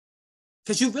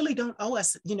you really don't owe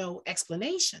us,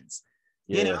 explanations.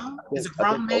 Yeah. As a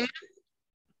grown man.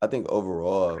 I think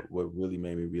overall, what really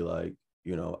made me be like,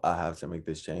 I have to make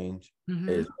this change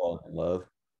is falling in love.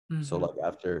 Mm-hmm. So like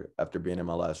after being in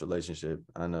my last relationship,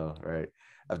 I know, right?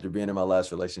 After being in my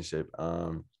last relationship,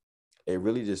 it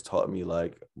really just taught me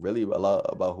like really a lot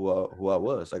about who I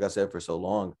was. Like I said, for so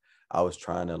long, I was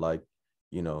trying to like,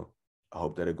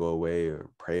 hope that it go away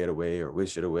or pray it away or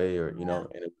wish it away or, and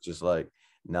it was just like,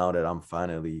 now that I'm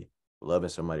finally loving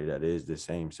somebody that is the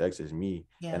same sex as me,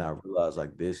 and I realized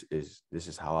like this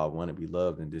is how I want to be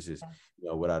loved, and this is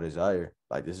what I desire.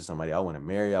 Like this is somebody I want to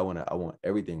marry. I want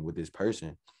everything with this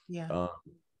person. Yeah.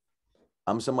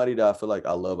 I'm somebody that I feel like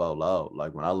I love out loud.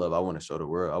 Like when I love, I want to show the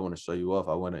world. I want to show you off.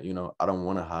 I want to, I don't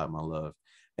want to hide my love,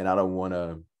 and I don't want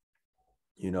to,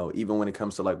 even when it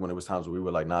comes to like when it was times where we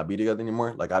would like not be together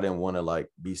anymore, like I didn't want to like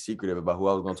be secretive about who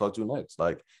I was going to talk to next.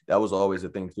 Like that was always a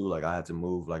thing too. Like I had to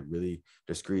move like really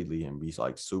discreetly and be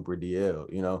like super DL,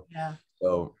 Yeah.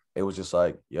 So it was just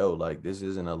like, yo, like this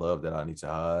isn't a love that I need to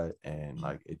hide. And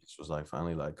like it just was like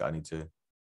finally like I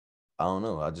don't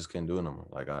know. I just couldn't do it no more.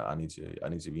 Like I need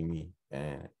to be me,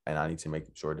 and I need to make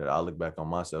sure that I look back on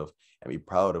myself and be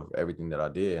proud of everything that I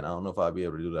did. And I don't know if I'd be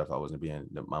able to do that if I wasn't being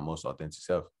my most authentic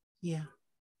self. Yeah.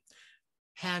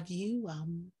 Have you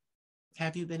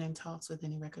been in talks with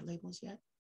any record labels yet?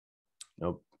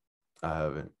 Nope, I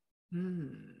haven't.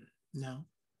 No,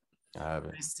 I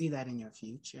haven't. I see that in your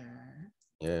future.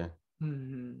 Yeah.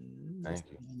 Thank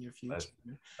you. In your future.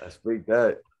 Let's freak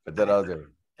that. Put that out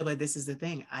there. But this is the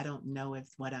thing. I don't know if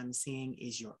what I'm seeing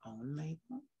is your own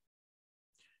label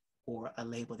or a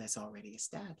label that's already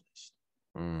established.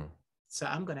 So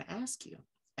I'm going to ask you,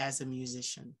 as a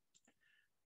musician,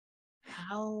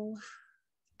 how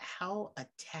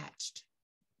attached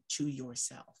to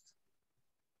yourself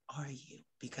are you?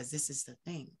 Because this is the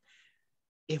thing.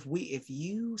 If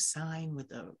you sign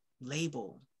with a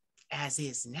label as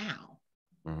is now,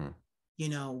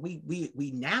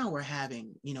 we now are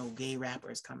having, gay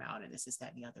rappers come out and this is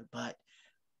that and the other, but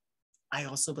I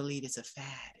also believe it's a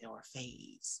fad or a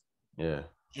phase. Yeah.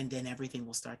 And then everything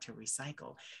will start to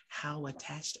recycle. How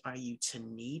attached are you to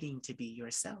needing to be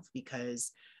yourself?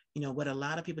 Because what a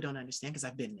lot of people don't understand, because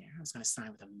I've been there. I was going to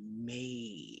sign with a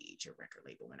major record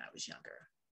label when I was younger.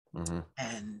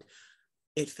 And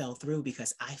it fell through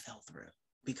because I fell through.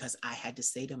 Because I had to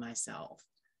say to myself,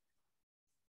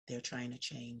 they're trying to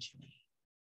change me.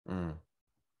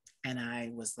 And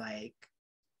I was like,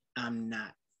 I'm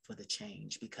not for the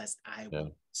change because I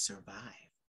won't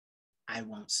survive. I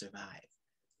won't survive.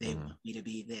 They want me to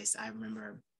be this. I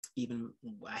remember even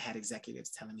I had executives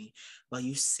telling me, well,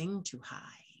 you sing too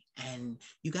high. And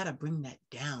you got to bring that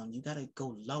down. You got to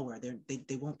go lower.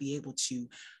 They won't be able to,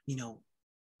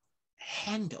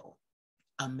 handle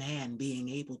a man being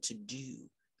able to do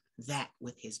that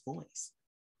with his voice.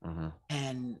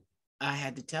 And I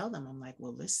had to tell them, I'm like,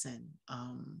 well, listen,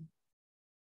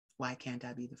 why can't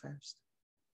I be the first?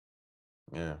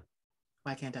 Yeah.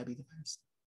 Why can't I be the first?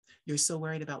 You're so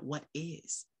worried about what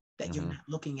is that you're not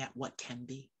looking at what can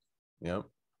be. Yep.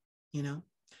 You know?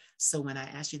 So when I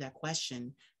asked you that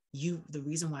question, the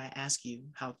reason why I ask you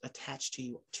how attached to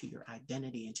you, to your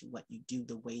identity and to what you do,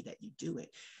 the way that you do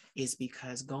it, is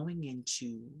because going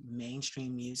into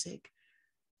mainstream music,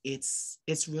 it's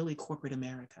really corporate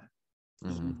America.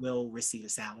 You will receive a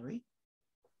salary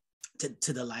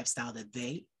to the lifestyle that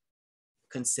they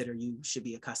consider you should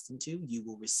be accustomed to. You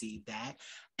will receive that,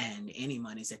 and any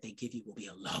monies that they give you will be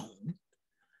a loan.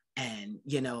 And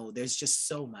there's just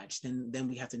so much. Then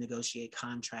we have to negotiate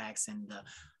contracts and the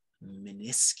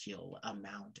minuscule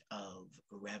amount of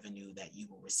revenue that you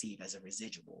will receive as a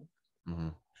residual.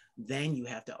 Then you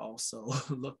have to also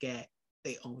look at,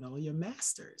 they own all your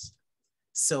masters,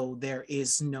 so there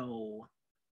is no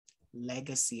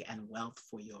legacy and wealth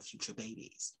for your future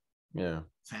babies,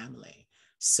 family.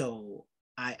 So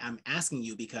I'm asking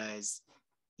you because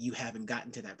you haven't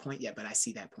gotten to that point yet, but I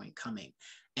see that point coming,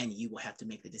 and you will have to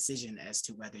make the decision as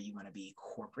to whether you want to be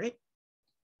corporate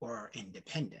or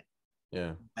independent.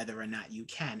 Whether or not you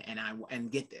can.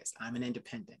 And get this, I'm an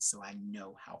independent, so I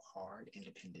know how hard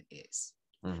independent is.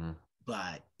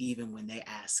 But even when they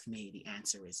ask me, the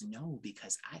answer is no,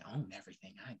 because I own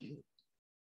everything I do.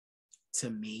 To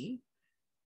me,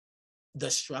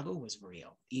 the struggle was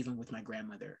real, even with my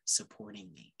grandmother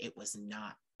supporting me. It was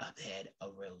not a bed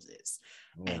of roses.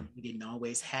 And we didn't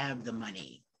always have the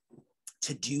money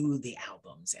to do the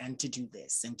albums and to do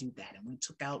this and do that. And we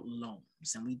took out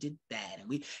loans and we did that.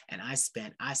 And I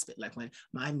spent like, when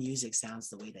my music sounds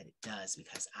the way that it does,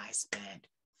 because I spent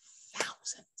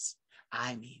thousands.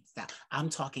 I mean, I'm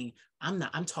talking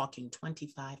between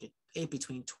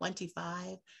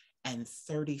 $25,000 and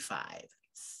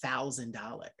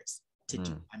 $35,000 to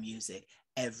do my music,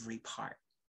 every part.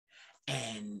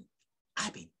 And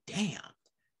I'd be damned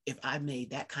if I made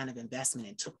that kind of investment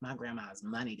and took my grandma's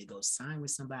money to go sign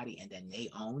with somebody and then they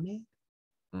own it.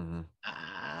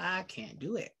 I can't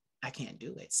do it. I can't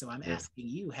do it. So I'm asking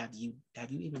you, have you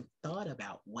even thought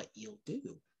about what you'll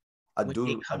do? I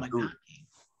do.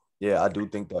 Yeah, I do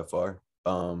think that far.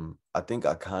 I think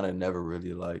I kind of never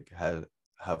really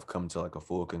have come to like a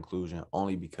full conclusion,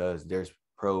 only because there's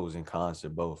pros and cons to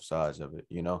both sides of it,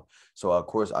 So of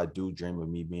course I do dream of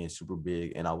me being super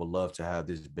big, and I would love to have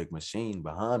this big machine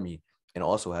behind me and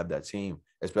also have that team,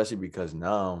 especially because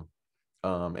now,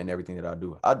 and everything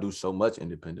that I do so much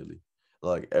independently,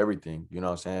 like everything, you know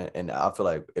what I'm saying? And I feel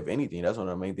like, if anything, that's one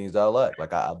of the main things that I lack.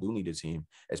 Like I do need a team,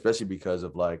 especially because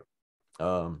of like,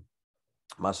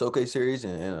 my showcase series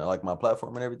and like my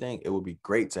platform and everything. It would be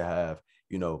great to have,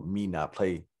 me not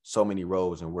play so many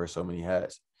roles and wear so many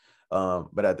hats.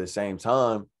 But at the same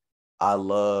time, I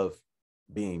love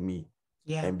being me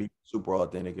and being super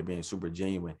authentic and being super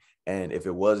genuine. And if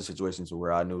it was a situation to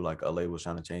where I knew like a label was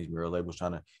trying to change me, or a label was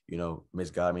trying to,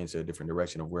 misguide me into a different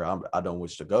direction of where I don't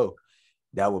wish to go,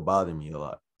 that would bother me a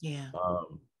lot.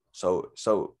 So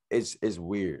it's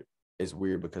weird. It's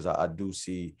weird because I do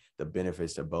see the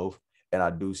benefits to both, and I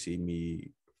do see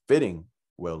me fitting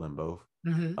well in both.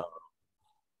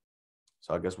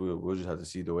 So I guess we'll just have to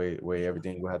see the way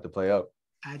everything will have to play out.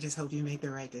 I just hope you make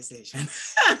the right decision.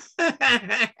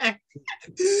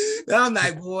 I'm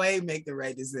like, boy, make the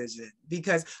right decision,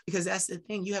 because that's the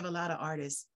thing. You have a lot of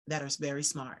artists that are very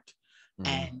smart,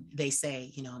 and they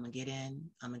say, I'm gonna get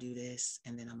in, I'm gonna do this,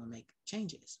 and then I'm gonna make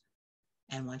changes.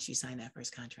 And once you sign that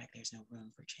first contract, there's no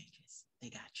room for changes. They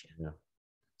got you.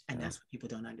 And that's what people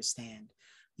don't understand.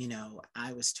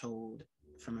 I was told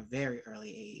from a very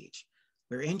early age,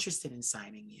 we're interested in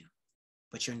signing you,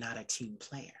 but you're not a team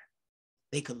player.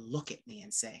 They could look at me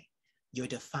and say, you're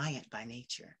defiant by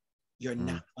nature. You're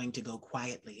not going to go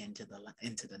quietly into the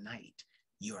night.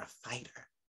 You're a fighter.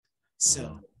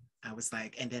 So I was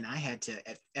like, and then I had to,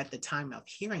 at the time of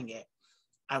hearing it,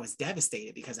 I was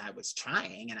devastated, because I was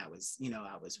trying and I was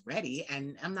ready.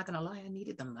 And I'm not going to lie, I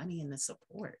needed the money and the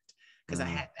support, because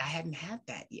I hadn't had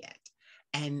that yet.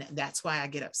 And that's why I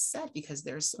get upset, because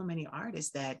there's so many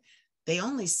artists that they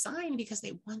only sign because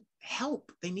they want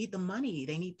help. They need the money.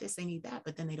 They need this, they need that.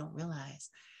 But then they don't realize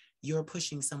you're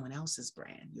pushing someone else's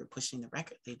brand. You're pushing the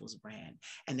record label's brand.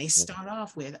 And they start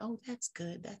off with, oh, that's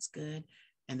good. That's good.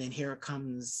 And then here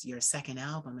comes your second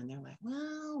album, and they're like,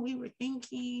 well, we were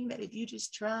thinking that if you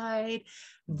just tried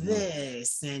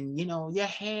this and, your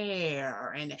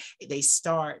hair, and they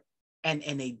start, and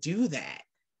they do that.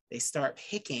 They start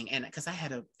picking. And because I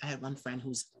had one friend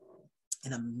who's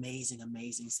an amazing,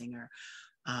 amazing singer.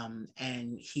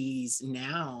 And he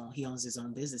owns his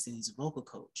own business and he's a vocal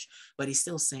coach, but he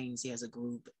still sings. He has a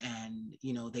group, and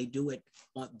they do it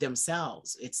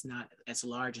themselves. It's not as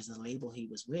large as the label he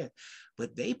was with,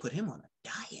 but they put him on a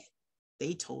diet.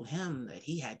 They told him that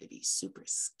he had to be super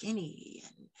skinny,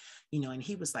 and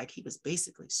he was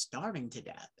basically starving to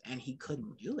death, and he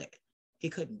couldn't do it.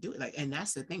 And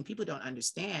that's the thing. People don't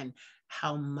understand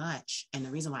how much, and the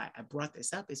reason why I brought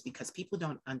this up is because people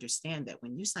don't understand that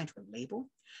when you sign to a label,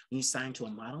 when you sign to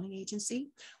a modeling agency,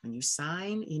 when you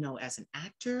sign, as an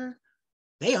actor,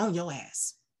 they own your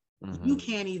ass. Mm-hmm. You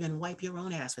can't even wipe your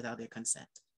own ass without their consent.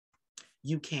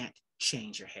 You can't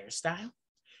change your hairstyle.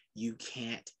 You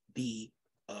can't be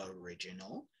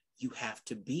original. You have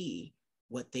to be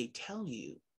what they tell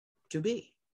you to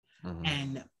be. Mm-hmm.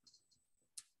 And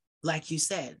like you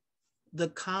said, the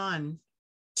con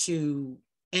to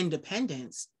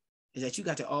independence is that you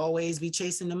got to always be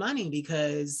chasing the money,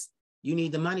 because you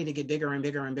need the money to get bigger and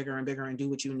bigger and bigger and bigger and do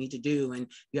what you need to do. And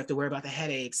you have to worry about the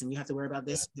headaches, and you have to worry about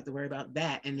this, you have to worry about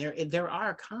that. And there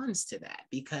are cons to that,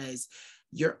 because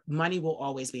your money will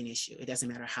always be an issue. It doesn't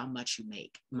matter how much you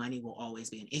make. Money will always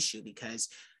be an issue, because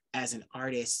as an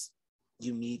artist,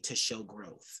 you need to show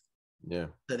growth. Yeah.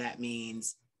 So that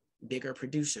means bigger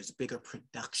producers, bigger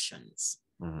productions,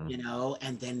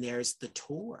 and then there's the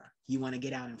tour. You want to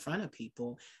get out in front of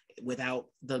people. Without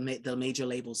the major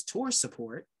labels tour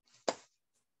support,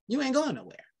 you ain't going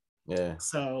nowhere. Yeah.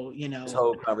 So, this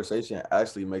whole conversation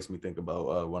actually makes me think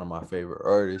about one of my favorite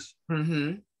artists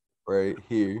right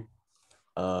here.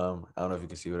 I don't know if you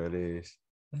can see what that is.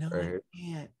 No, right I here.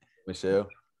 can't. Michelle.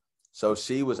 So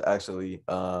she was actually,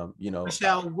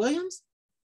 Michelle Williams?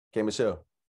 K. Michelle.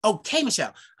 Oh, K.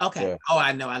 Michelle. Okay. Yeah. Oh,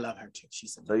 I know. I love her too.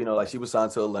 She's amazing. So, she was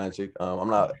signed to Atlantic. I'm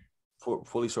not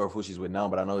fully sure of who she's with now,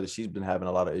 but I know that she's been having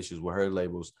a lot of issues with her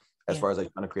labels as far as trying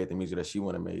to create the music that she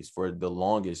wanted to make. For the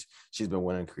longest, she's been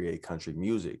wanting to create country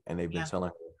music, and they've been telling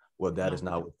her, well, that is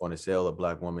not what's going to sell, a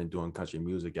Black woman doing country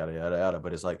music, yada, yada, yada.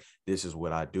 But it's like, this is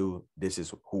what I do. This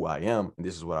is who I am. And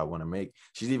this is what I want to make.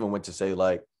 She's even went to say,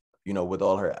 with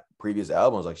all her previous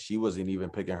albums, she wasn't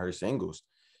even picking her singles.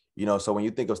 So when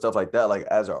you think of stuff like that,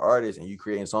 as an artist, and you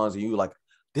creating songs, and you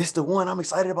this the one, I'm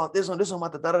excited about this one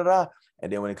about the da-da-da.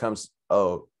 And then when it comes,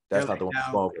 that's not the one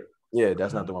we're going with. Yeah,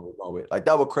 that's not the one we're going with.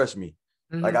 That would crush me.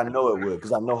 I know it would,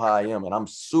 because I know how I am, and I'm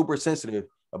super sensitive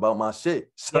about my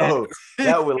shit. So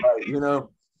that would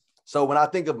so when I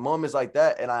think of moments like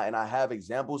that, and I have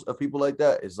examples of people like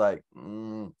that, it's I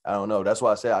don't know. That's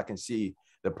why I say I can see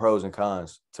the pros and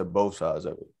cons to both sides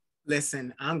of it.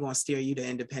 Listen, I'm going to steer you to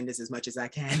independence as much as I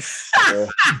can.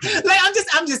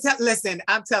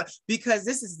 I'm telling, because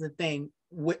this is the thing.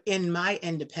 In my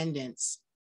independence,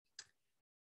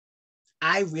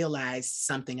 I realized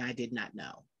something I did not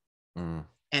know.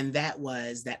 And that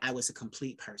was that I was a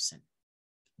complete person,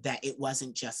 that it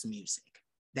wasn't just music,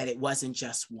 that it wasn't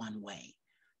just one way,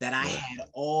 that I had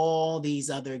all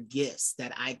these other gifts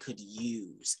that I could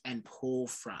use and pull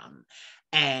from.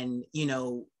 And,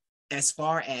 as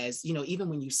far as, even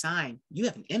when you sign, you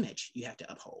have an image you have to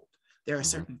uphold. There are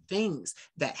certain things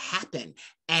that happen,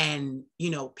 and,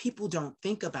 people don't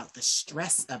think about the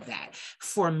stress of that.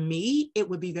 For me, it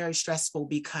would be very stressful,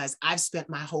 because I've spent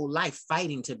my whole life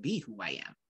fighting to be who I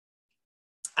am.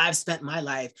 I've spent my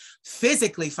life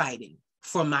physically fighting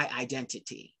for my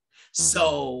identity.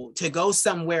 So to go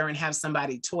somewhere and have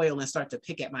somebody toil and start to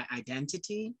pick at my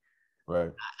identity,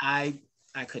 right? I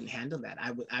couldn't handle that.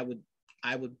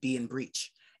 I would be in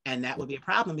breach, and that would be a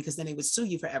problem, because then they would sue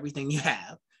you for everything you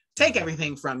have, take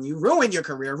everything from you, ruin your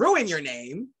career, ruin your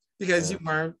name, because you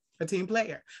weren't a team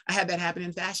player. I had that happen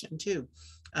in fashion too.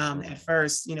 At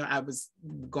first, I was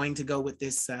going to go with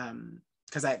this,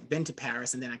 because I'd been to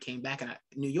Paris, and then I came back, and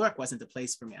New York wasn't the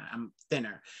place for me. I'm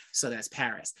thinner, so that's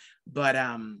Paris. But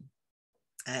I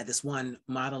had this one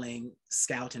modeling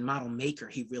scout and model maker,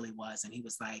 he really was, and he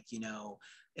was like,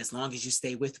 as long as you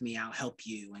stay with me, I'll help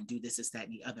you and do this, that,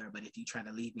 and the other. But if you try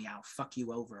to leave me, I'll fuck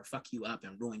you over, fuck you up,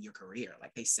 and ruin your career.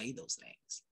 They say those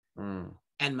things.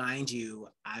 And mind you,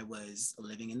 I was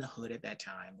living in the hood at that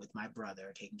time with my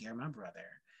brother, taking care of my brother,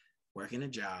 working a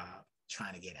job,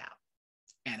 trying to get out.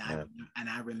 And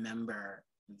I remember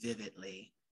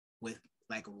vividly with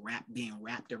being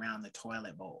wrapped around the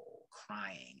toilet bowl,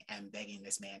 crying and begging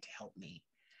this man to help me.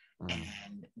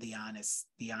 And the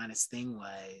honest thing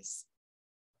was,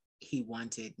 he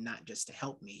wanted not just to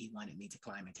help me, he wanted me to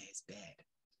climb into his bed.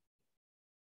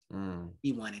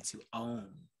 He wanted to own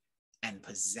and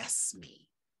possess me.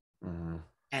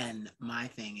 And my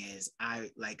thing is,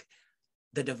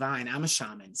 the divine, I'm a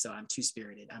shaman, so I'm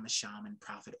two-spirited. I'm a shaman,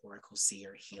 prophet, oracle,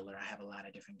 seer, healer. I have a lot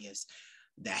of different gifts.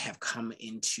 that have come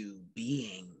into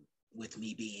being with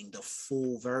me being the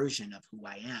full version of who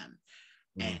I am.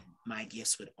 And my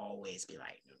gifts would always be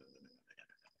like,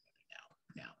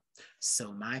 no.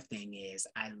 So my thing is,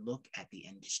 I look at the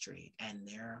industry and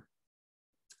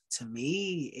to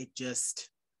me,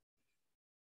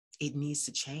 it needs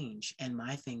to change. And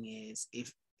my thing is,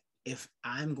 if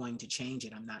I'm going to change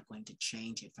it, I'm not going to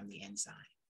change it from the inside.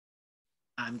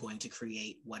 I'm going to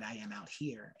create what I am out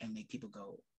here and make people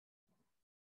go,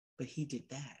 but he did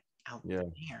that out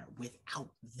there without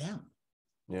them.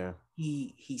 Yeah.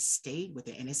 He stayed with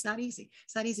it. And it's not easy.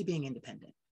 It's not easy being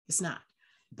independent. It's not.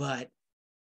 But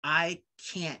I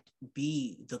can't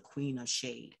be the queen of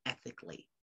shade ethically,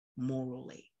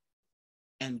 morally,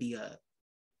 and be a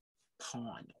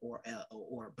pawn or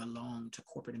belong to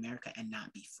corporate America and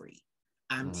not be free.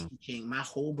 I'm teaching, my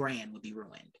whole brand would be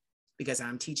ruined because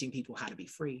I'm teaching people how to be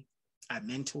free. I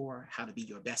mentor how to be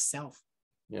your best self.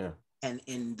 Yeah. And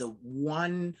in the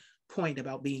one point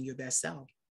about being your best self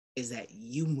is that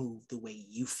you move the way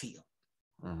you feel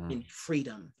in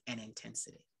freedom and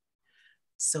intensity.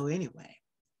 So anyway,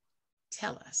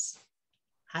 tell us,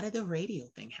 how did the radio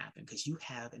thing happen? Because you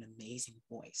have an amazing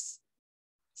voice.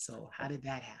 So how did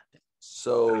that happen?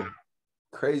 So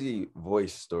crazy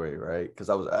voice story, right? Because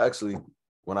I was actually,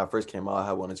 when I first came out,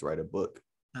 I wanted to write a book.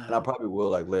 And I probably will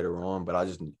like later on, but I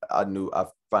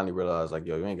finally realized like,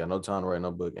 yo, you ain't got no time to write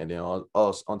no book. And then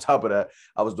on top of that,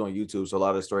 I was doing YouTube. So a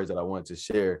lot of the stories that I wanted to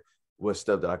share was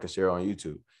stuff that I could share on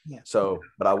YouTube. Yeah. So,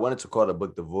 but I wanted to call the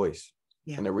book The Voice.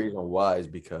 Yeah. And the reason why is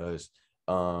because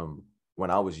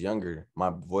when I was younger,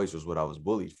 my voice was what I was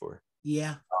bullied for.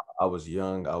 Yeah. I was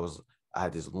young. I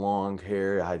had this long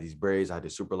hair. I had these braids. I had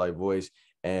this super light voice.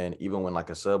 And even when like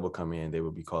a sub would come in, they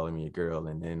would be calling me a girl.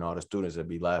 And then all the students would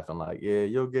be laughing like, yeah,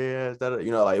 you're gay ass.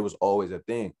 Like it was always a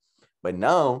thing. But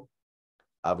now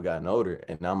I've gotten older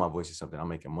and now my voice is something I'm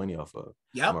making money off of.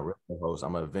 Yep. I'm a radio host.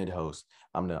 I'm an event host.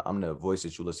 I'm the voice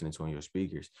that you're listening to on your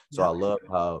speakers. So I love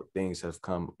how things have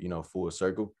come, full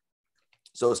circle.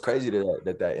 So it's crazy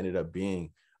that ended up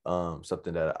being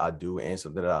something that I do and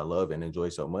something that I love and enjoy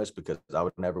so much, because I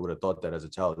would have thought that as a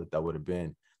child that would have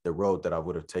been the road that I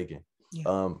would have taken.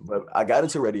 Yeah. But I got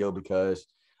into radio because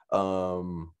I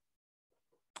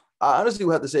honestly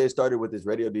would have to say it started with this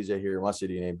radio DJ here in my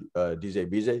city named DJ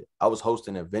BJ. I was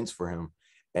hosting events for him,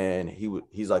 and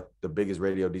he's like the biggest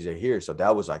radio DJ here. So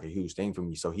that was like a huge thing for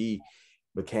me. So he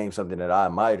became something that I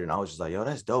admired, and I was just like, yo,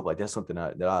 that's dope. Like that's something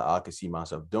that I could see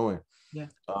myself doing. Yeah.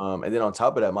 And then on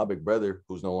top of that, my big brother,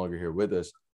 who's no longer here with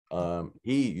us,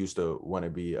 he used to want to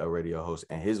be a radio host,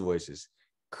 and his voice is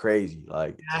crazy.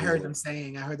 Like I heard them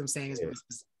saying it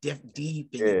was deep.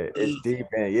 It's deep,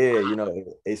 and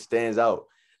it stands out.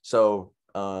 So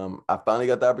I finally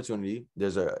got the opportunity.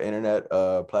 There's an internet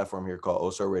platform here called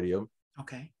Oso Radio.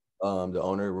 Okay. The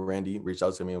owner, Randy, reached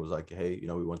out to me and was like, hey,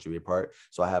 we want you to be a part.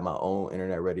 So I had my own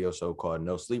internet radio show called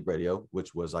No Sleep Radio,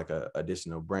 which was like a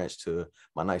additional branch to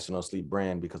my Nights to No Sleep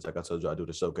brand, because like I told you, I do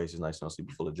the showcases, Nights to No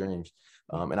Sleep Full of Dreams.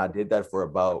 And I did that for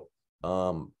about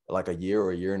like a year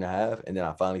or a year and a half. And then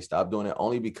I finally stopped doing it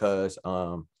only because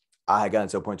I had gotten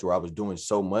to a point where I was doing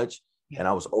so much and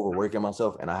I was overworking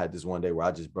myself. And I had this one day where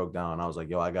I just broke down and I was like,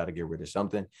 yo, I got to get rid of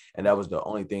something. And that was the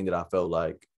only thing that I felt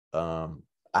like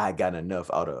I had gotten enough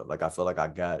out of. Like, I felt like I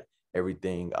got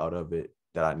everything out of it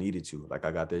that I needed to. Like,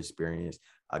 I got the experience.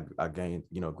 I gained,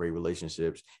 great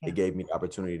relationships. It gave me the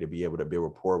opportunity to be able to build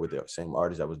rapport with the same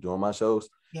artist that was doing my shows.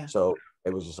 Yeah. So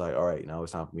it was just like, all right, now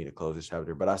it's time for me to close this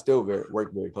chapter. But I still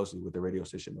work very closely with the radio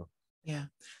station though. Yeah.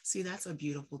 See, that's a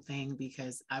beautiful thing,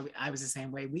 because I was the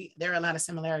same way. There are a lot of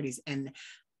similarities. And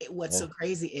what's so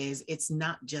crazy is it's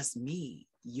not just me.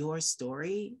 Your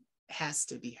story has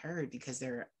to be heard, because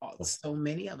there are so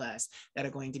many of us that are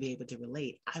going to be able to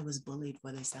relate. I was bullied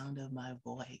for the sound of my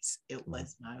voice. It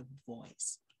was my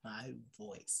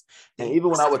voice. And even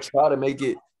when I would try to make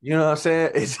it, you know what I'm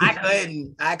saying?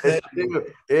 I couldn't.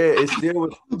 It still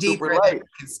was super light.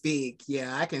 I can speak.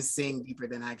 Yeah, I can sing deeper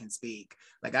than I can speak.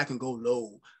 Like I can go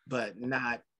low, but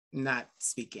not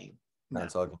speaking. Not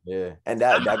talking. Yeah. And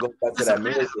that goes back to that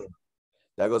mirror thing.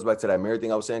 That goes back to that mirror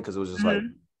thing I was saying, because it was just like,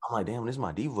 I'm like, damn, this is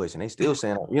my deep voice, and they still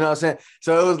saying, you know what I'm saying?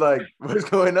 So it was like, what's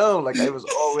going on? Like, it was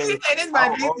always,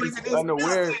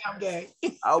 unaware.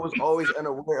 I was always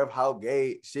unaware of how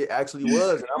gay shit actually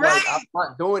was. And I'm like, I'm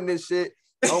not doing this shit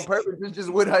on purpose. It's just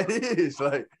what I did.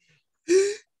 Like,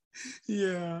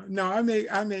 yeah, no, I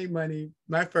made money.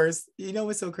 My first,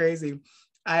 what's so crazy?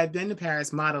 I had been to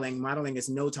Paris modeling. Modeling is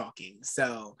no talking.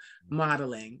 So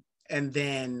modeling. And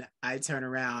then I turn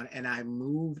around and I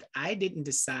moved. I didn't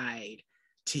decide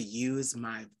to use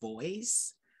my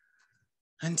voice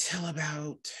until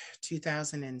about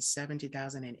 2007,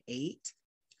 2008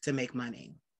 to make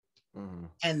money. Mm-hmm.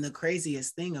 And the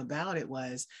craziest thing about it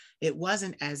was, it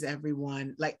wasn't as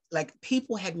everyone, like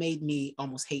people had made me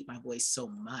almost hate my voice so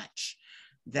much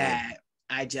that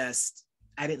I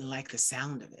didn't like the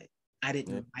sound of it. I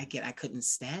didn't like it. I couldn't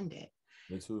stand it.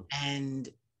 Me too. And,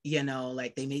 you know,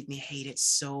 like they made me hate it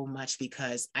so much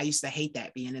because I used to hate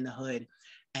that, being in the hood.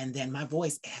 And then my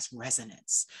voice has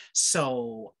resonance.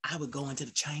 So I would go into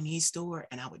the Chinese store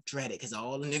and I would dread it because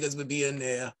all the niggas would be in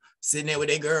there sitting there with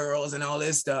their girls and all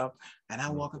this stuff. And I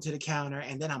walk up to the counter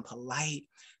and then I'm polite.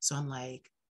 So I'm like,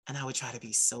 and I would try to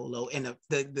be so low. And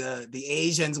the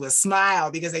Asians would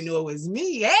smile because they knew it was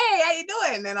me. Hey, how you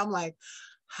doing? And then I'm like,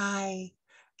 hi,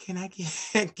 can I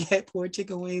get pork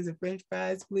chicken wings and French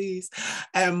fries, please?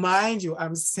 And mind you,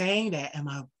 I'm saying that and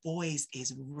my voice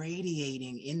is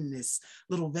radiating in this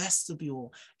little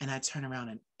vestibule. And I turn around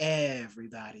and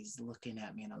everybody's looking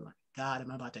at me and I'm like, God,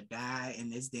 am I about to die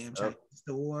in this damn Chinese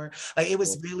store? Like it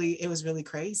was really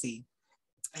crazy.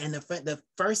 And the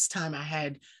first time I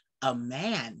had a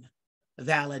man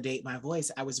validate my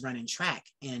voice, I was running track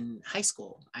in high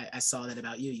school. I saw that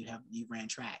about you. You ran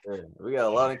track. Yeah, we got a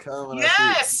lot in common.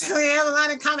 Yes, we have a lot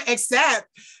in common, except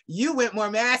you went more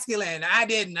masculine. I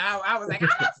didn't. I was like, I'm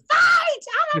a fight.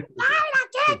 I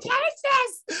can't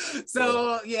change this.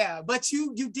 So yeah, but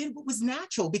you did what was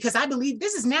natural, because I believe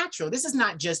this is natural. This is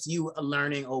not just you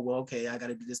learning, oh, well, okay, I got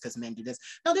to do this because men do this.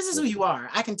 No, this is who you are.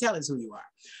 I can tell it's who you are.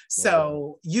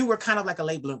 So you were kind of like a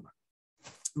late bloomer.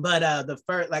 But the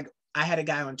first, like, I had a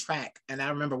guy on track, and I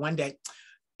remember one day,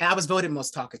 and I was voted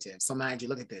most talkative. So mind you,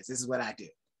 look at this. This is what I do.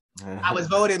 I was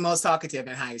voted most talkative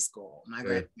in high school. My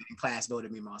graduating class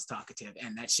voted me most talkative,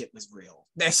 and that shit was real.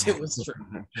 That shit was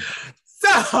true.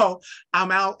 So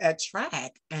I'm out at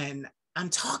track, and I'm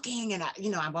talking, and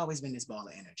I've always been this ball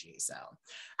of energy. So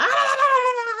I'm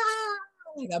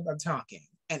talking,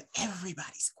 and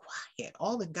everybody's quiet.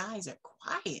 All the guys are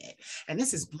quiet, and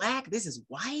this is black, this is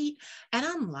white, and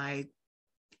I'm like.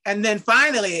 And then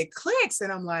finally it clicks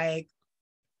and I'm like,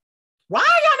 why are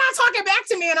y'all not talking back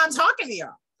to me and I'm talking to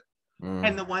y'all?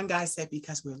 And the one guy said,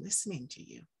 because we're listening to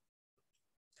you.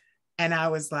 And I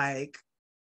was like,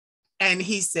 and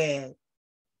he said,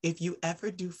 if you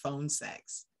ever do phone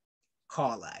sex,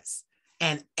 call us.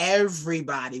 And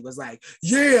everybody was like,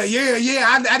 yeah.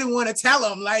 I didn't want to tell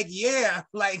them, like, yeah.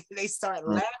 Like they start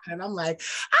laughing and I'm like,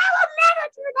 I will never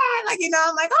do that. Like,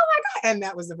 I'm like, oh my God. And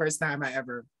that was the first time I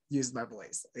ever used my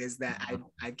voice, is that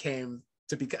I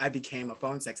became a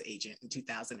phone sex agent in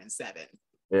 2007.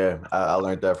 Yeah, I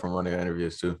learned that from one of your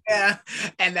interviews too. Yeah,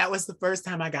 and that was the first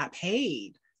time I got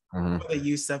paid for the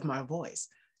use of my voice.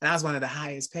 And I was one of the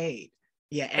highest paid.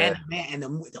 Yeah, and the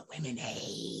women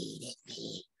hated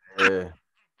me. Yeah.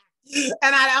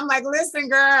 And I'm like, listen,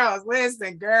 girls,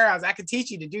 I could teach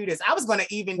you to do this. I was going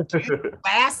to even do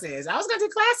classes.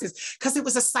 Because it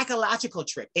was a psychological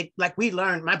trick. It, like, we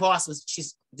learned, my boss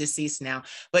she's deceased now,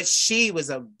 but she was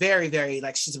a very, very,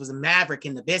 like, she was a maverick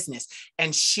in the business.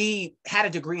 And she had a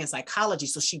degree in psychology.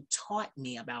 So she taught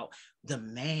me about the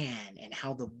man and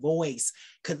how the voice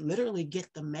could literally get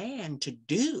the man to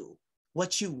do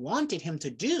what you wanted him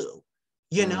to do.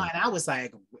 And I was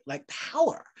like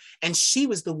power. And she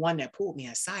was the one that pulled me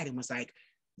aside and was like,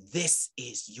 this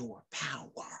is your power.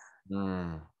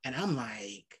 And I'm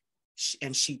like,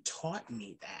 and she taught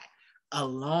me that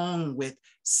along with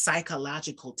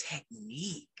psychological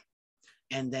technique.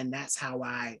 And then that's how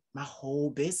my whole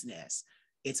business,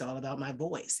 it's all about my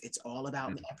voice. It's all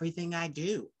about everything I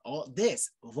do. All this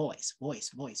voice.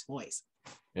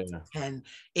 Yeah. And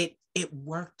it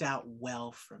worked out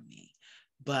well for me.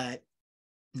 But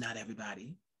not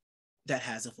everybody that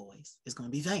has a voice is going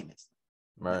to be famous.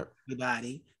 Right.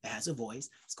 Everybody that has a voice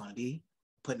is going to be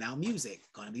putting out music,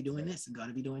 going to be doing this and going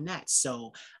to be doing that.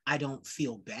 So I don't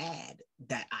feel bad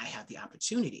that I have the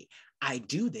opportunity. I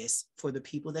do this for the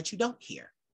people that you don't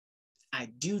hear. I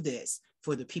do this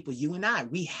for the people, you and I,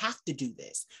 we have to do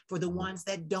this for the ones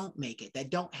that don't make it, that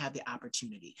don't have the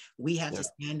opportunity. We have to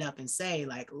stand up and say,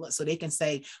 like, so they can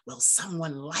say, well,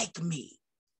 someone like me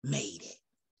made it.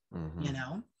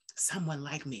 Someone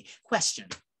like me. Question.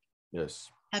 Yes.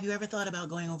 Have you ever thought about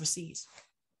going overseas?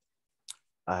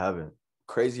 I haven't.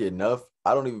 Crazy enough,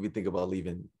 I don't even think about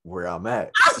leaving where I'm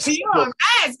at. You're a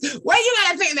mess. Well, you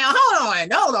gotta think now.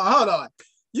 Hold on.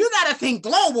 You gotta think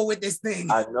global with this thing.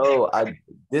 I know.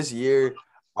 This year,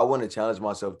 I want to challenge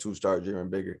myself to start dreaming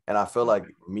bigger. And I feel like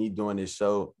me doing this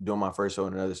show, doing my first show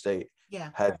in another state,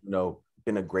 has,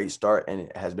 been a great start, and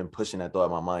it has been pushing that thought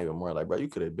in my mind even more. Like, bro, you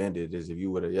could have been did this if you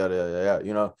would have,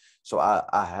 yada. So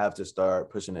I have to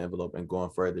start pushing the envelope and going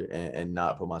further and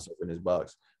not put myself in this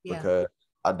box, because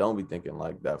I don't be thinking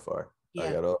like that far. Yeah.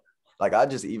 Like at all. Like I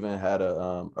just even had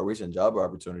a recent job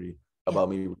opportunity about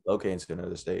me relocating to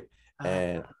another state.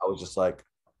 And I was just like,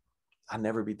 I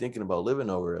never be thinking about living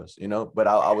nowhere else, you know? But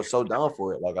I was so down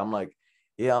for it. Like, I'm like,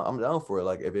 yeah, I'm down for it.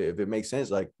 Like, if it makes sense,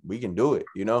 like we can do it,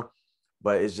 you know?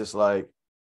 But it's just like,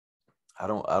 I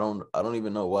don't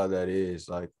even know why that is.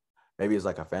 Like, maybe it's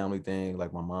like a family thing.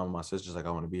 Like my mom, my sisters, like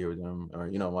I want to be here with them, or,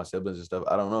 you know, my siblings and stuff.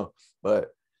 I don't know. But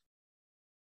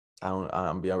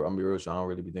I'm be real, so I don't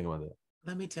really be thinking about that.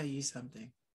 Let me tell you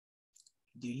something.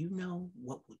 Do you know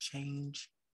what will change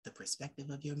the perspective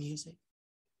of your music?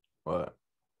 What?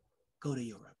 Go to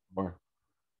Europe. Or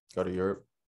go to Europe.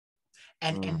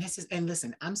 And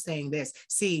listen, I'm saying this.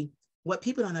 See, what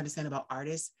people don't understand about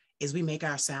artists is we make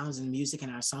our sounds and music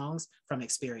and our songs from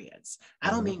experience.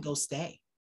 I don't mean go stay.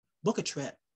 Book a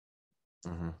trip.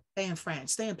 Stay in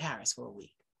France, stay in Paris for a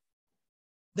week.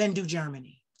 Then do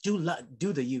Germany. Do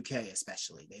the UK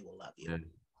especially. They will love you.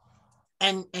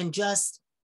 And just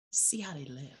see how they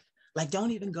live. Like,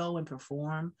 don't even go and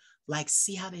perform. Like,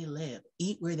 see how they live.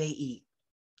 Eat where they eat.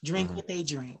 Drink what they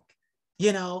drink.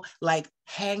 You know, like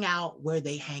hang out where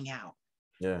they hang out.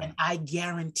 Yeah. And I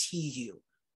guarantee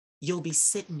you'll be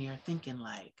sitting there thinking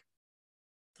like,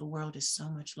 the world is so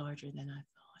much larger than I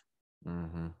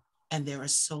thought. And there are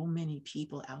so many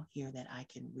people out here that I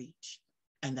can reach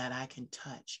and that I can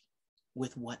touch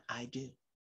with what I do.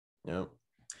 Yep.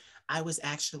 I was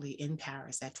actually in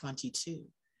Paris at 22.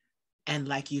 And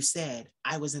like you said,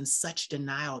 I was in such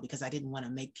denial because I didn't want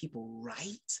to make people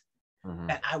right.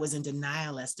 That I was in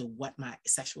denial as to what my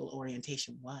sexual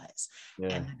orientation was. Yeah.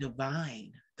 And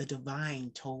the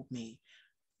divine told me,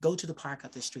 go to the park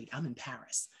up the street. I'm in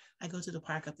Paris. I go to the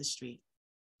park up the street.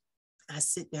 I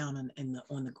sit down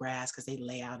on the grass because they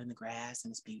lay out in the grass and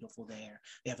it's beautiful there.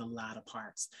 They have a lot of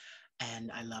parks.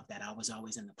 And I love that. I was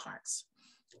always in the parks.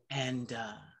 And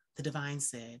the divine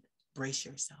said, brace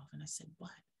yourself. And I said,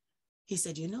 what? He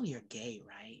said, you know, you're gay,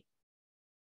 right?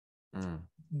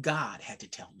 God had to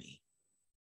tell me.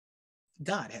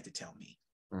 God had to tell me.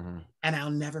 And I'll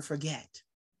never forget.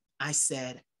 I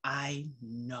said, I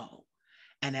know.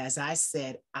 And as I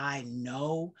said, I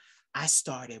know, I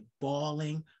started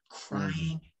bawling,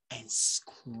 crying, and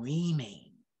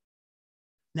screaming.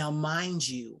 Now, mind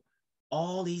you,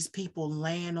 all these people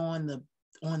laying on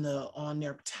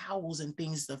their towels and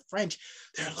things, the French,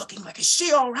 they're looking like, is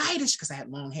she all right? Because I had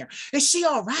long hair. Is she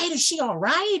all right? Is she all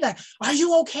right? Like, are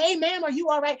you okay, ma'am? Are you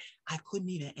all right? I couldn't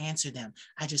even answer them.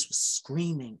 I just was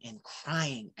screaming and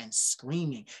crying and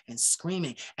screaming and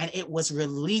screaming. And it was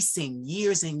releasing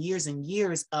years and years and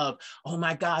years of, oh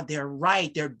my God, they're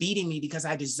right. They're beating me because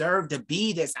I deserve to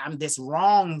be this. I'm this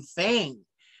wrong thing.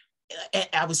 And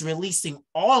I was releasing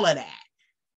all of that.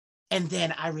 And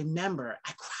then I remember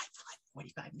I cried for like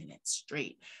 45 minutes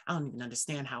straight. I don't even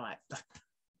understand how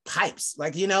pipes,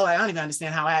 like, you know, I don't even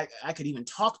understand how I could even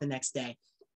talk the next day.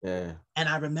 Yeah. And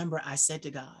I remember I said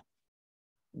to God,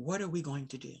 what are we going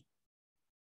to do?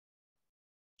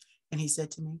 And he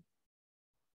said to me,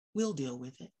 we'll deal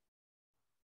with it.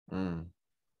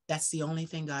 That's the only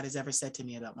thing God has ever said to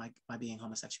me about my being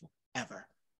homosexual, ever.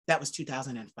 That was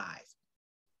 2005.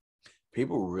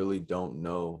 People really don't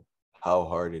know how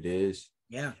hard it is.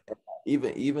 Yeah.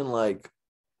 Even like,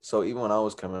 so even when I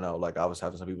was coming out, like I was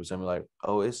having some people tell me like,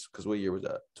 oh, it's because what year was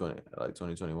that?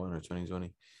 2021 or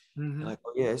 2020? Like,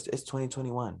 oh yeah, it's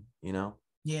 2021, you know?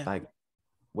 Yeah. Like,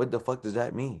 what the fuck does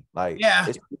that mean? Like, yeah,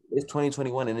 it's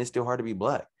 2021 and it's still hard to be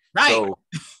Black. Right. So,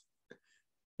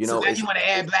 you know, so you want to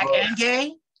add Black hard. And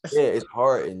gay? Yeah, it's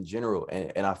hard in general.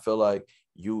 And I feel like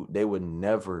they would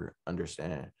never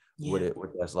understand what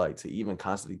that's like to even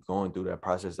constantly going through that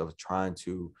process of trying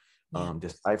to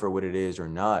decipher what it is or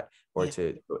not, or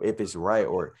to if it's right.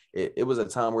 Or it was a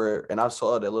time where, and I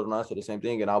saw that Lil Nas said the same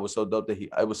thing, and I was so dope that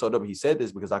he said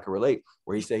this because I could relate,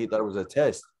 where he said he thought it was a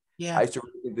test. Yeah. I used to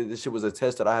think that this shit was a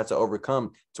test that I had to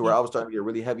overcome, to where I was starting to get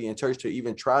really heavy in church to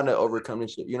even trying to overcome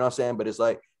this shit. You know what I'm saying? But it's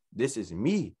like, this is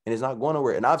me and it's not going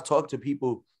nowhere. And I've talked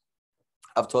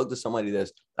to somebody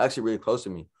that's actually really close to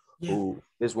me, who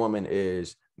this woman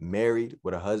is married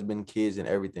with a husband, kids, and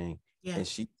everything. Yeah. And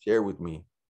she shared with me,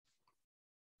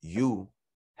 you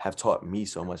have taught me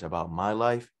so much about my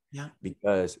life,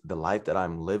 because the life that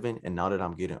I'm living, and now that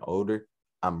I'm getting older,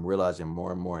 I'm realizing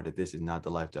more and more that this is not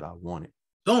the life that I wanted.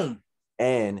 Boom.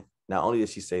 And not only did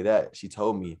she say that, she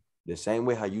told me the same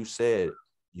way how you said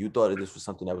you thought that this was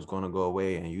something that was going to go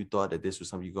away and you thought that this was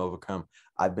something you could overcome.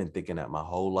 I've been thinking that my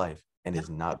whole life, and it's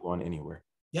not going anywhere.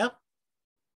 Yep.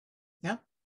 Yep.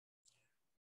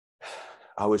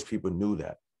 I wish people knew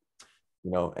that,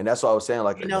 you know, and that's what I was saying.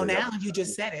 Like, you know, now you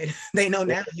just said it. They know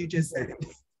now you just said it.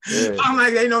 Yeah. I'm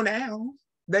like, they know now.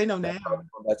 They know now.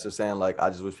 That's just saying, like, I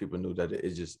just wish people knew that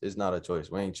it's not a choice.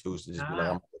 We ain't choose to just be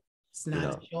like, it's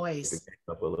not a choice.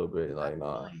 Up a little bit, like,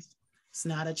 nah. It's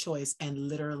not a choice. And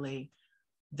literally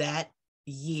that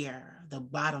year, the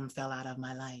bottom fell out of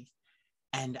my life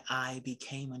and I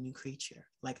became a new creature.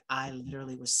 Like I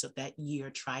literally was, so that year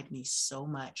tried me so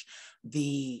much.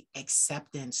 The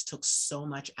acceptance took so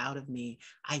much out of me.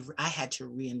 I had to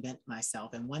reinvent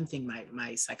myself. And one thing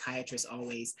my psychiatrist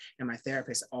always, and my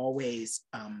therapist always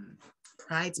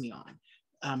prides me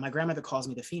on, my grandmother calls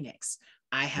me the Phoenix.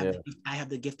 I have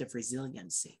the gift of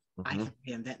resiliency. I can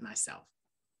reinvent myself.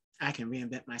 I can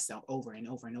reinvent myself over and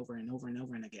over and over and over and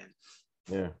over and again.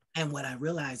 Yeah. And what I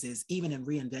realize is, even in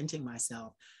reinventing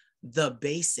myself, the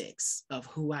basics of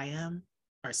who I am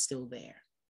are still there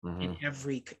in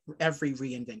every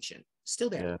reinvention. Still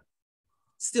there. Yeah.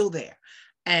 Still there.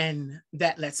 And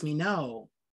that lets me know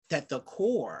that the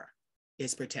core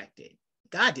is protected.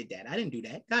 God did that. I didn't do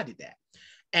that. God did that.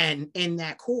 And in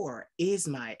that core is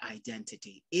my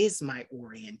identity, is my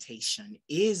orientation,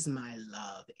 is my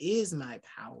love, is my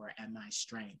power and my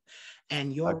strength.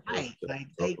 And you're right. Like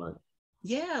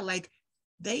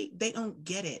they don't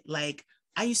get it. Like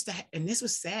I used to, and this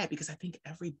was sad because I think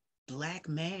every Black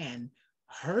man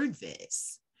heard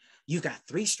this. You got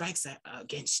 3 strikes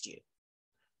against you.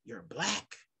 You're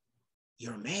Black,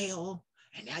 you're male,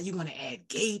 and now you're going to add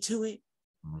gay to it.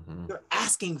 You're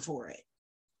asking for it.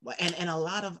 And a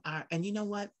lot of our, and you know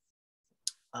what?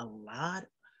 A lot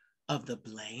of the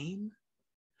blame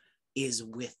is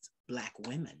with Black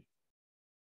women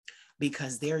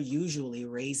because they're usually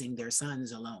raising their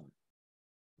sons alone.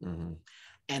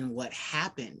 And what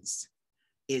happens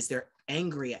is they're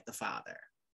angry at the father.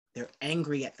 They're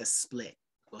angry at the split.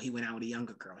 Well, he went out with a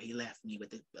younger girl. He left me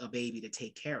with a baby to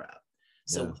take care of.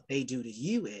 So what they do to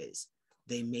you is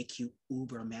they make you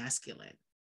uber masculine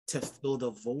to fill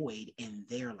the void in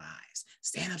their lives.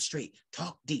 Stand up straight,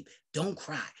 talk deep, don't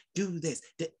cry, do this.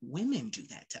 Women do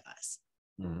that to us.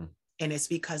 And it's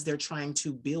because they're trying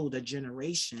to build a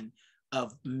generation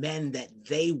of men that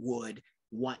they would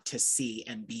want to see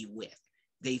and be with.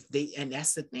 They and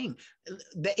that's the thing.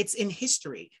 It's in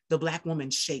history. The Black woman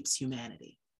shapes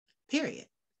humanity, period.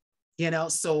 You know,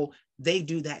 so they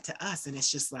do that to us. And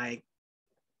it's just like,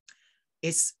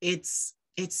 it's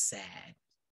sad.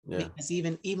 Yeah. Because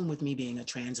even with me being a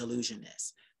trans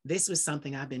illusionist, this was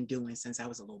something I've been doing since I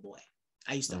was a little boy.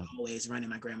 I used to always run in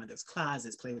my grandmother's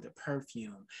closets, play with her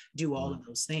perfume, do all of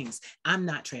those things. I'm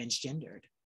not transgendered.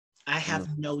 I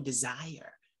have no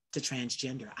desire to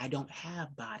transgender. I don't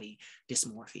have body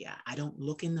dysmorphia. I don't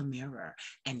look in the mirror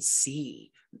and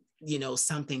see, you know,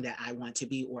 something that I want to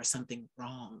be or something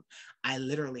wrong. I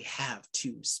literally have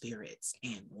 2 spirits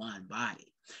in one body.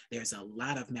 There's a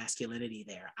lot of masculinity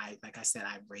there. Like I said,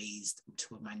 I raised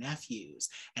 2 of my nephews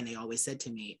and they always said to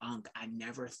me, Unc, I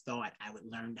never thought I would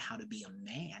learn how to be a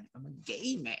man from a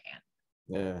gay man.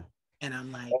 Yeah. And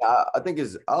I'm like,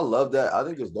 I love that. I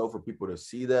think it's dope for people to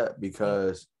see that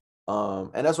because,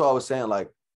 and that's what I was saying, like,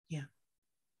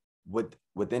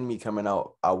 within me coming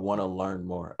out, I want to learn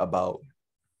more about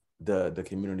the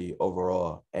community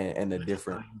overall and the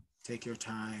different. Take your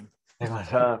time. Take my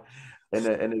time. And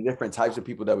the different types of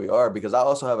people that we are, because I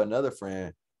also have another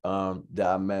friend that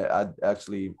I met. I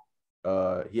actually,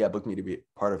 he had booked me to be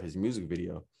part of his music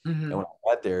video. And when I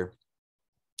got there,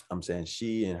 I'm saying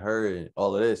she and her and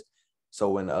all of this. So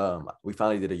when we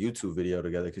finally did a YouTube video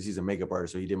together, because he's a makeup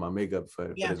artist, so he did my makeup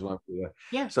for this one video.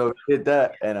 Yeah. So he did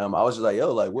that, and I was just like,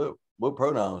 yo, like, what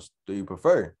pronouns do you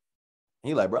prefer? And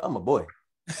he like, bro, I'm a boy.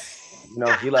 You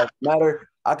know, he like, matter.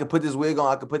 I could put this wig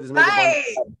on, I could put this makeup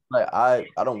on. Like,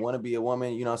 I don't want to be a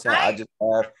woman. You know what I'm saying? I just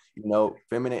have, you know,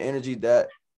 feminine energy that,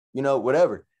 you know,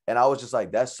 whatever. And I was just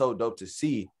like, that's so dope to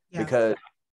see because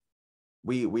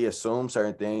we assume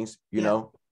certain things, you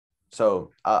know.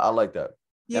 So I like that.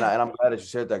 Yeah. And I'm glad that you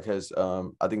shared that because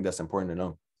I think that's important to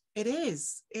know. It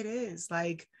is.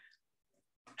 Like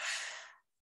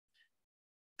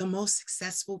the most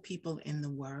successful people in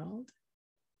the world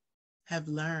have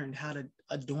learned how to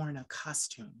adorn a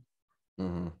costume.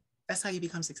 That's how you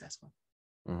become successful.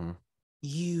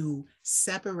 You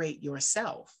separate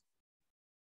yourself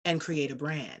and create a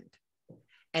brand.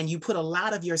 And you put a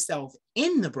lot of yourself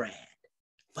in the brand,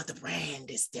 but the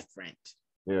brand is different.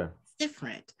 Yeah.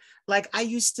 Different. Like I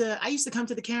used to come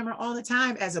to the camera all the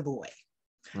time as a boy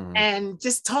and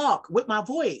just talk with my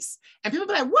voice. And people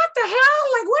be like, what the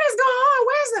hell? Like, what is going on?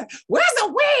 Where's the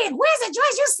wig? Where's the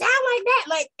dress? You sound like that.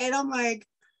 Like, and I'm like,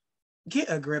 get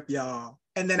a grip, y'all.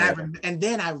 And then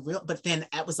but then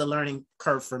that was a learning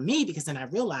curve for me because then I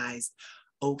realized,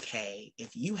 okay,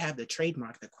 if you have the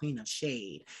trademark, the Queen of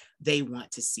Shade, they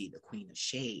want to see the Queen of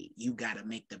Shade. You got to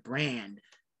make the brand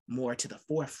more to the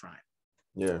forefront.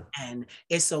 Yeah. And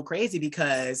it's so crazy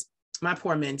because my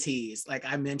poor mentees, like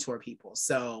I mentor people.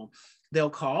 So they'll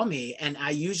call me, and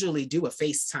I usually do a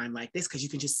FaceTime like this because you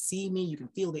can just see me, you can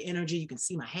feel the energy, you can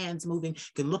see my hands moving, you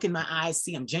can look in my eyes,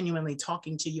 see I'm genuinely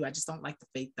talking to you. I just don't like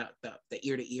the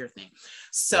ear to ear thing.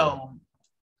 So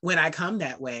when I come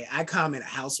that way, I come in a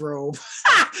house robe.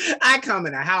 I come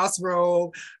in a house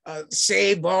robe,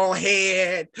 shaved bald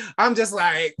head. I'm just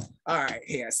like, all right,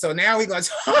 here. So now we're going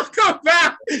to talk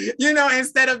about,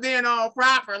 instead of being all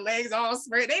proper, legs all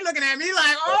spread, they looking at me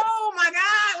like, oh my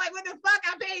God, like what the fuck,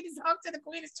 I paid to talk to the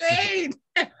Queen of Shade.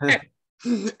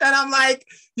 And I'm like,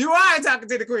 you are talking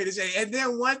to the Queen of Shade. And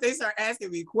then once they start asking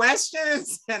me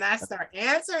questions and I start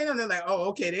answering them, they're like, oh,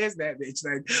 okay, there's that bitch.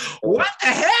 Like, what the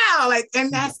hell? Like,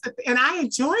 and and I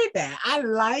enjoyed that. I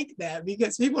like that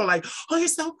because people are like, oh, you're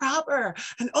so proper.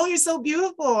 And oh, you're so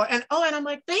beautiful. And I'm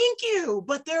like, thank you.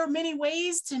 But there are many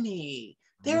ways to me.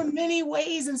 There are many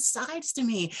ways and sides to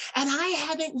me. And I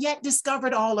haven't yet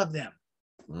discovered all of them.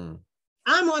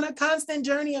 I'm on a constant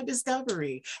journey of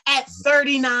discovery at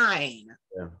 39.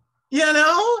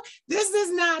 This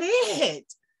is not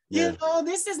it.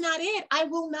 This is not it. I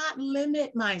will not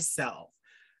limit myself.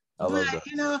 I love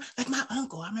that. Like my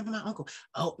uncle, I remember my uncle.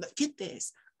 Oh, get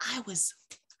this. I was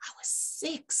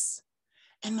 6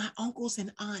 and my uncles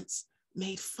and aunts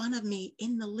made fun of me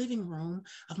in the living room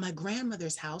of my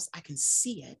grandmother's house. I can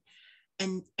see it.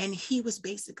 And he was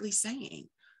basically saying,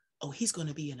 oh, he's going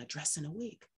to be in a dress and a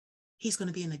wig. He's going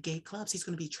to be in the gay clubs. He's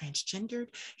going to be transgendered.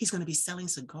 He's going to be selling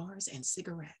cigars and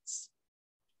cigarettes,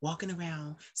 walking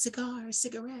around, cigars,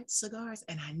 cigarettes, cigars.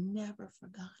 And I never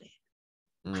forgot it.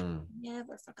 I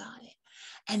never forgot it.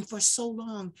 And for so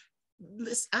long,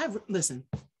 I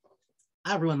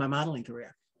ruined my modeling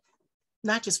career,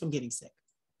 not just from getting sick.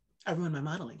 I ruined my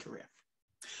modeling career.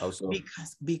 Also,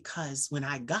 because when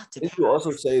I got to Paris, you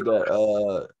also say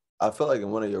that I felt like in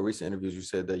one of your recent interviews, you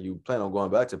said that you plan on going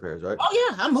back to Paris, right? Oh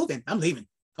yeah, I'm moving. I'm leaving.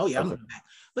 Oh yeah, I'm moving back.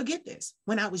 But get this,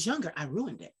 when I was younger, I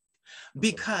ruined it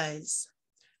because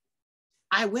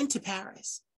I went to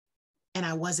Paris and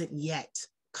I wasn't yet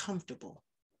comfortable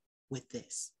with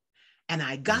this. And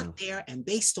I got there, and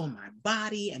based on my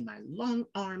body and my long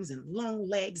arms and long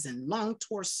legs and long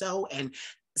torso and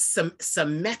some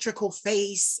symmetrical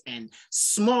face and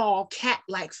small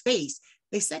cat-like face,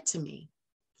 they said to me,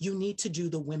 you need to do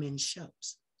the women's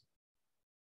shows.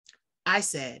 I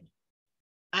said,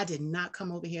 I did not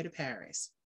come over here to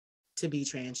Paris to be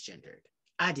transgendered.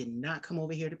 I did not come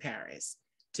over here to Paris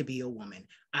to be a woman.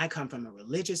 I come from a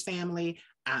religious family.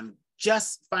 I'm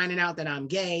just finding out that I'm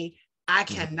gay. I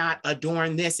cannot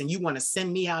adorn this. And you want to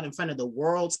send me out in front of the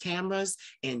world's cameras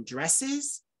in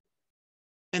dresses?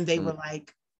 And they were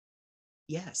like,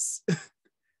 yes.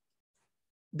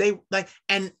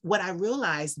 And what I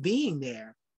realized being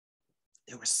there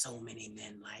were so many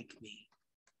men like me.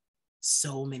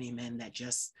 So many men that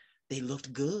they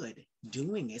looked good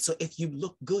doing it. So if you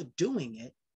look good doing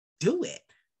it, do it.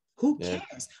 Who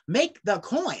cares? Make the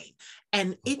coin.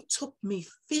 And it took me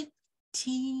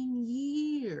 15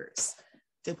 years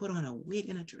to put on a wig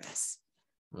and a dress.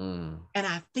 And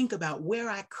I think about where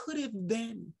I could have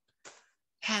been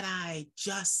had I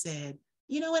just said,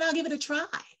 you know what, I'll give it a try.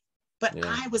 But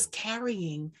I was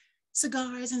carrying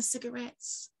cigars and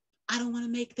cigarettes. I don't want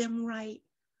to make them right.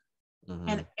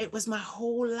 And it was my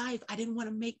whole life. I didn't want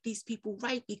to make these people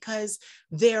right because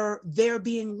their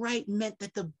being right meant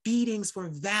that the beatings were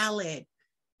valid,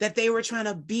 that they were trying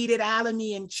to beat it out of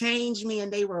me and change me,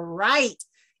 and they were right.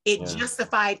 It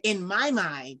justified in my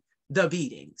mind the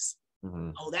beatings.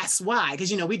 Oh, that's why.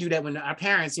 Because, we do that when our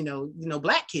parents,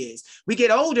 Black kids, we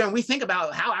get older and we think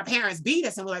about how our parents beat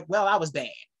us and we're like, well, I was bad.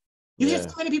 You hear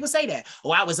so many people say that.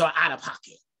 Oh, I was out of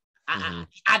pocket.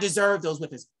 I deserve those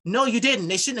whippings. No, you didn't.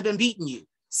 They shouldn't have been beating you.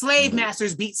 Slave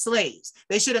masters beat slaves.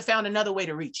 They should have found another way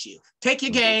to reach you. Take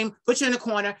your game, put you in a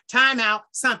corner, time out,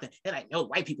 something. They're like, no,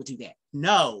 white people do that.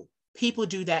 No, people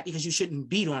do that because you shouldn't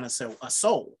beat on a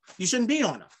soul. You shouldn't beat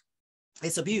on them.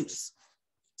 It's abuse.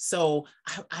 So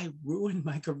I ruined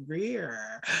my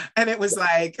career. And it was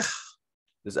like...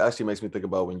 This actually makes me think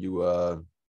about when you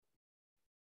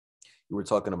were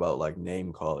talking about like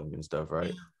name calling and stuff, right?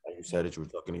 Yeah. You said that you were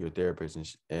talking to your therapist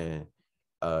and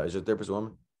is your therapist a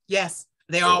woman? Yes,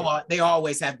 they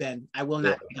always have been. I will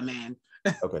not be a man.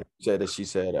 Okay. She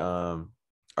said, are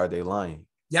they lying?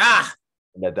 Yeah.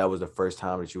 And that was the first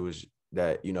time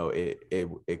that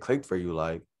it clicked for you,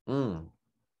 like,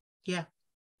 Yeah.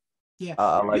 Yeah.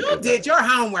 I like you did your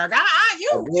homework.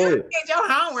 You did your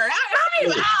homework.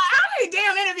 How many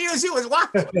damn interviews you was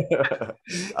watching. I'm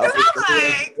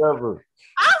like,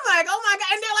 oh my God.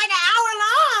 And they're like an hour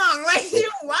long. Like you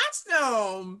watch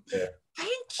them. Yeah. Thank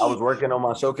I you. was working on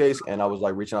my showcase and I was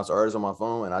like reaching out to artists on my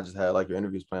phone and I just had like your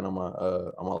interviews playing on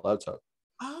my laptop.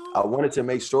 Oh. I wanted to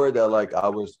make sure that like I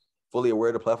was fully aware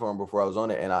of the platform before I was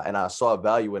on it, and I saw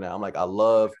value in it. I'm like, I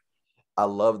love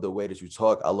the way that you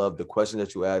talk. I love the questions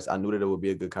that you ask. I knew that it would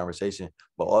be a good conversation,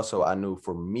 but also I knew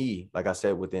for me, like I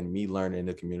said, within me learning in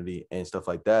the community and stuff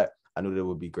like that, I knew that it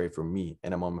would be great for me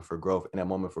in a moment for growth,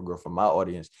 for my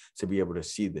audience to be able to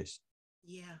see this.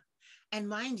 Yeah. And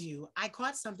mind you, I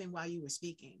caught something while you were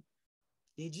speaking.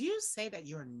 Did you say that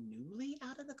you're newly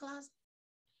out of the closet?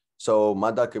 So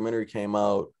my documentary came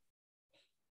out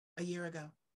a year ago.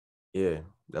 Yeah,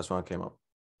 that's when it came out.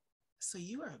 So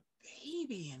you are a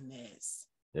baby in this.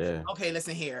 Yeah. Okay,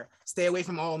 listen here. Stay away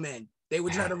from all men. They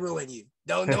would try to ruin you.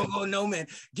 Don't go no men.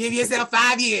 Give yourself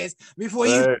 5 years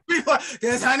before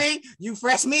because honey, you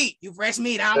fresh meat. You fresh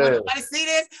meat. I don't want nobody to see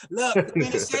this. Look,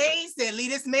 in the shades said,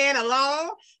 leave this man alone.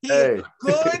 He is a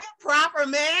good, proper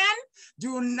man.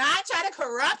 Do not try to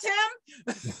corrupt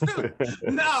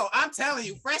him. No, I'm telling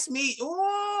you, fresh meat.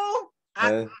 Ooh.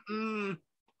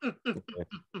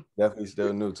 Definitely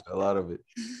still new to a lot of it.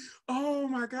 Oh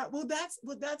my God. Well,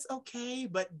 that's okay.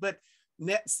 But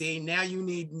see, now you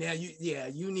need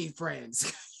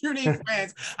friends. You need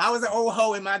friends. I was an old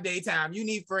hoe in my daytime. You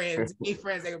need friends. You need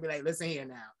friends. They're gonna be like, listen here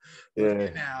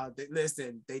now.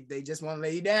 Listen, they just want to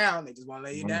lay you down. They just want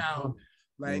to lay you down.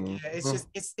 Like it's just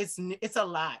it's a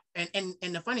lot. And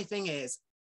the funny thing is,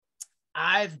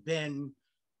 I've been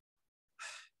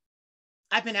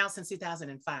out since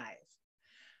 2005.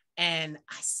 And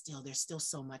there's still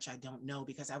so much I don't know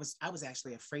because I was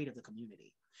actually afraid of the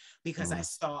community because I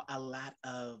saw a lot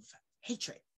of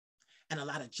hatred and a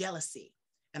lot of jealousy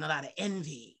and a lot of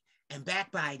envy and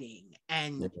backbiting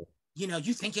and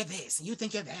you think you're this and you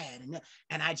think you're that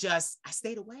and I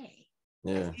stayed away.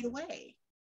 I stayed away.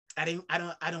 I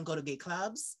don't go to gay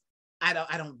clubs. I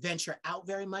don't venture out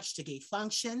very much to gay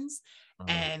functions.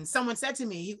 And someone said to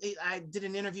me, I did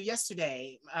an interview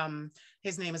yesterday.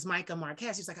 His name is Micah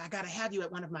Marquez. He's like, I got to have you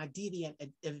at one of my deviant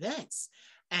events.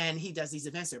 And he does these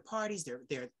events. They're parties,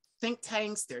 they're think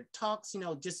tanks, they're talks, and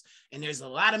there's a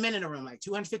lot of men in a room, like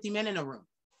 250 men in a room.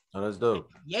 Oh, that's dope.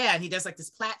 Yeah, and he does like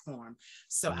this platform.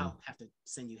 So I'll have to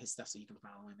send you his stuff so you can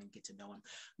follow him and get to know him.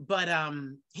 But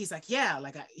he's like, yeah,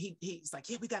 like he's like,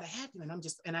 yeah, we got to have you.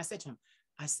 And I said to him,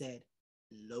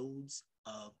 loads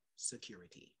of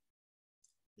security.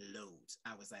 Loads.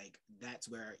 I was like, that's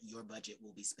where your budget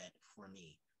will be spent for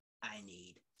me. I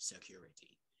need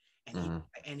security. And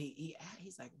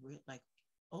he's like,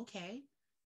 okay,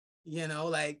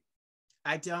 like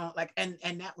I don't like, and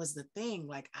that was the thing.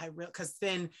 Like because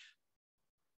then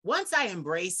once I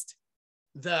embraced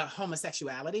the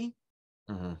homosexuality,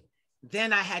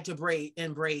 then I had to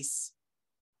embrace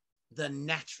the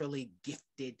naturally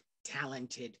gifted,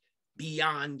 talented,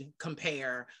 beyond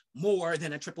compare, more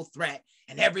than a triple threat,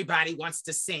 and everybody wants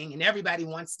to sing and everybody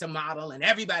wants to model and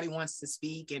everybody wants to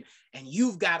speak and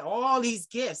you've got all these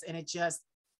gifts, and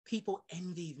people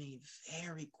envy me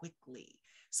very quickly.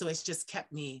 So it's just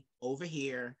kept me over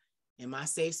here in my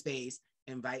safe space,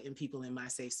 inviting people in my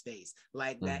safe space.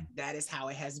 Like that is how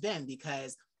it has been,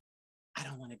 because I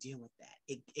don't want to deal with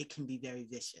that. It can be very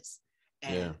vicious,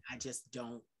 and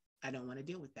I don't want to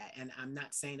deal with that. And I'm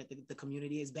not saying that the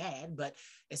community is bad, but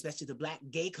especially the Black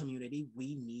gay community,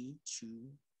 we need to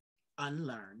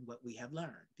unlearn what we have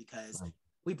learned, because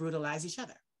we brutalize each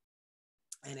other.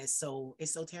 And it's so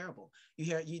terrible. You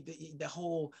hear the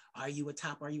whole, are you a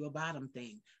top, are you a bottom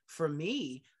thing? For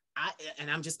me,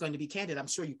 I'm just going to be candid. I'm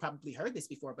sure you probably heard this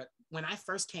before, but when I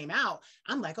first came out,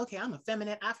 I'm like, okay, I'm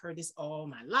effeminate. I've heard this all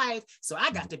my life. So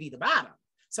I got to be the bottom.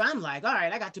 So I'm like, all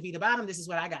right, I got to be the bottom. This is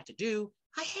what I got to do.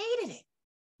 I hated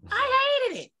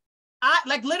it. I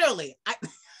literally, I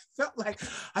felt like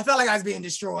I was being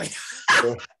destroyed.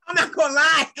 I'm not gonna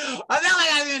lie. I felt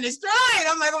like I was being destroyed.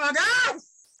 I'm like, oh my God.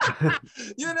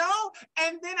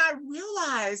 And then I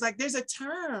realized, like, there's a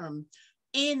term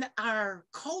in our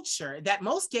culture that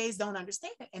most gays don't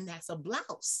understand, and that's a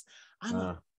blouse. I'm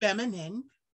a feminine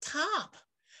top.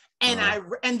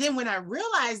 And then when I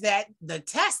realized that the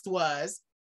test was,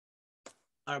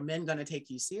 are men gonna take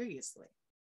you seriously?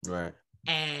 Right.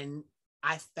 And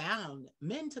I found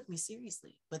men took me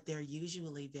seriously, but they're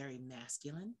usually very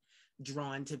masculine,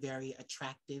 drawn to very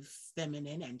attractive,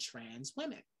 feminine, and trans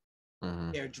women.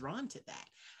 They're drawn to that.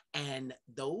 And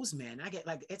those men, I get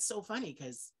like, it's so funny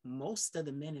because most of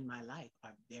the men in my life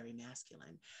are very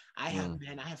masculine. I have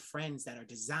men, I have friends that are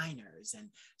designers and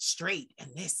straight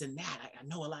and this and that. I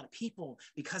know a lot of people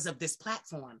because of this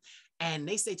platform. And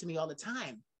they say to me all the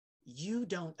time, you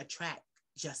don't attract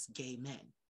just gay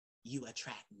men, you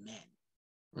attract men.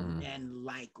 Men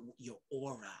like your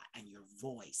aura and your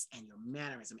voice and your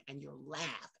mannerism and your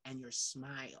laugh and your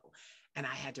smile. And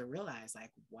I had to realize,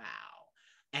 like, wow.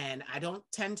 And I don't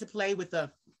tend to play with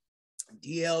the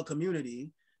DL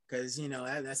community because, you know,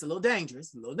 that's a little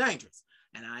dangerous.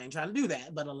 And I ain't trying to do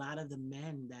that. But a lot of the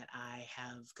men that I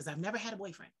have, because I've never had a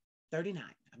boyfriend, 39,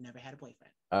 I've never had a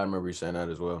boyfriend. I remember you saying that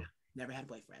as well. Never had a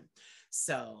boyfriend.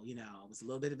 So, you know, it was a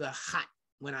little bit of a hot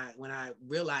when I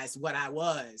realized what I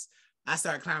was. I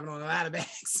started climbing on a lot of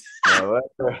bags. I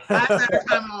started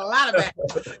climbing on a lot of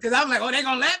bags because I'm like, oh, they're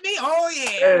gonna let me? Oh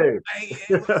yeah. Hey.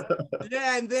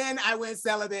 Yeah, and then I went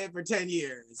celibate for 10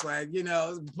 years. Like, you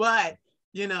know, but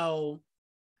you know,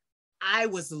 I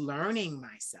was learning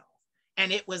myself.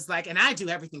 And it was like, and I do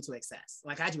everything to excess.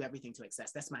 Like I do everything to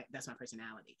excess. That's my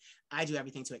personality. I do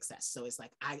everything to excess. So it's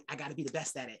like, I gotta be the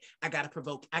best at it. I gotta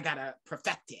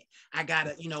perfect it. I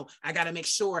gotta make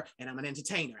sure, and I'm an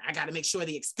entertainer. I gotta make sure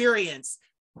the experience,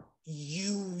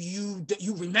 you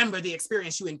remember the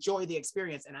experience, you enjoy the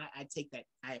experience. And I take that,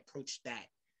 I approach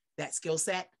that skill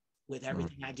set with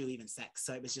everything I do, even sex.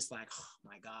 So it was just like, oh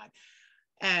my God.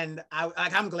 And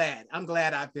I'm glad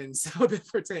I've been celibate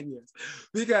for 10 years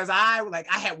because I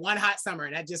had one hot summer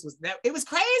and it was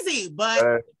crazy,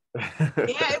 but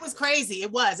yeah, it was crazy.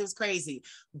 It was crazy,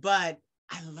 but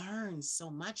I learned so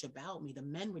much about me. The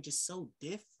men were just so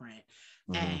different.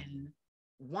 And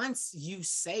once you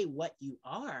say what you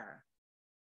are,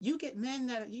 you get men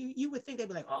that you would think they'd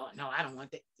be like, oh no, I don't want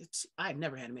that. I've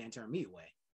never had a man turn me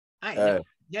away. I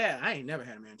ain't never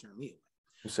had a man turn me away.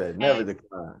 You said never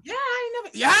decline. Yeah, I ain't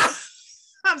never. Yeah,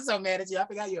 I'm so mad at you. I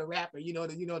forgot you're a rapper. You know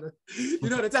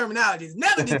the terminology is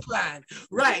never decline.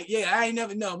 Right? Yeah, I ain't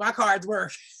never know. My cards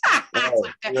work.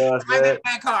 That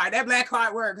black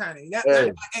card work, honey.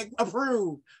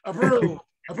 Approve.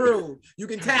 You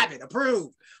can tap it.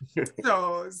 Approve.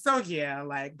 So yeah,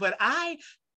 like, but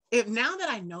if now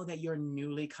that I know that you're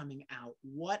newly coming out,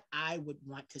 what I would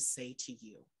want to say to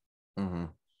you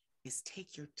is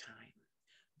take your time.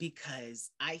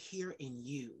 Because I hear in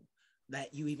you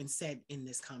that you even said in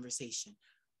this conversation,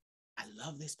 I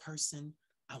love this person.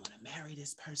 I want to marry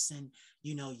this person.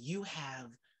 You know, you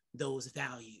have those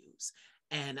values.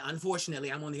 And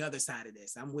unfortunately, I'm on the other side of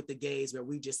this. I'm with the gays where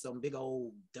we just some big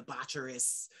old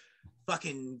debaucherous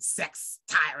fucking sex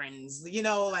tyrants, you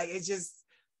know, like it's just,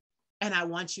 and I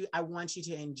want you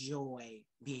to enjoy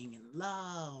being in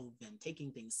love and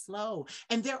taking things slow.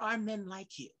 And there are men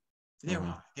like you.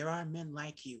 There are men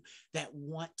like you that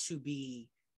want to be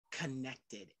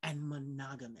connected and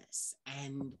monogamous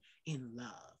and in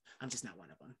love. I'm just not one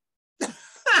of them.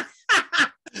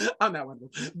 I'm not one of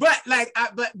them. But like,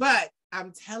 but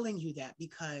I'm telling you that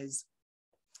because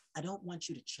I don't want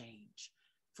you to change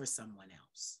for someone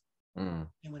else. You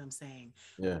know what I'm saying?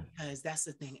 Yeah. Because that's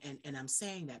the thing. And I'm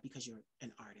saying that because you're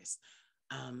an artist.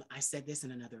 I said this in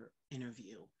another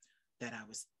interview that I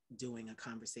was doing a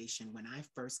conversation when I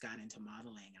first got into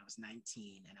modeling. I was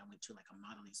 19 and I went to like a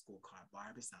modeling school called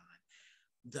Barbizon.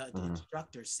 The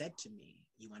instructor said to me,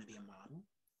 "You want to be a model?"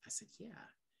 I said, "Yeah."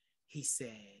 He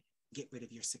said, "Get rid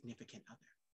of your significant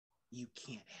other. You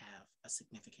can't have a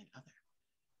significant other."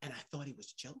 And I thought he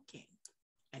was joking.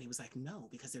 And he was like, "No,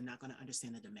 because they're not going to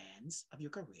understand the demands of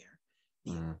your career,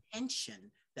 the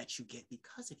attention that you get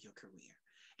because of your career,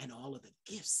 and all of the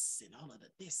gifts and all of the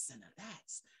this and the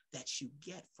that's that you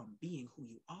get from being who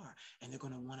you are. And they're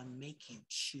going to want to make you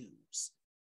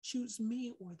choose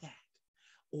me or that,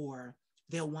 or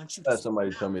they'll want you to." I had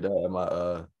somebody tell me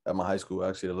that at my high school.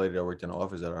 Actually, the lady that worked in the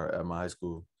office at my high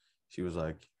school, she was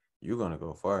like, "You're gonna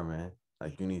go far, man.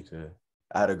 Like you need to."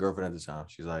 I had a girlfriend at the time.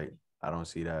 She's like, "I don't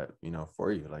see that,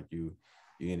 for you. Like you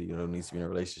don't need to be in a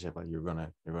relationship. Like you're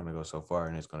gonna go so far,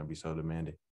 and it's gonna be so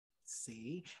demanding."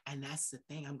 See, and that's the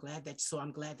thing. I'm glad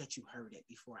that you heard it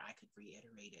before I could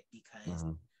reiterate it, because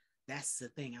that's the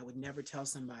thing. I would never tell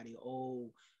somebody,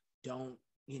 "Oh, don't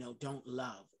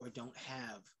love or don't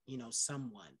have,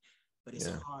 someone." But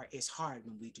it's hard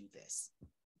when we do this.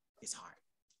 It's hard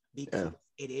because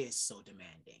it is so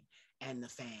demanding, and the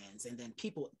fans, and then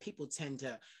people tend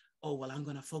to, "Oh, well, I'm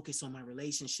going to focus on my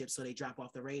relationship." So they drop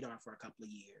off the radar for a couple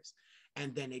of years.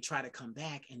 And then they try to come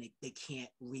back and they can't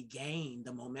regain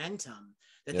the momentum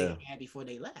that they had before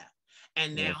they left.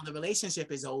 And now the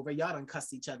relationship is over. Y'all done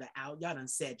cussed each other out. Y'all done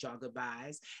said y'all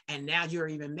goodbyes. And now you're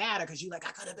even madder because you're like,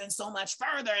 I could have been so much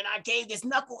further. And I gave this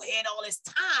knucklehead all this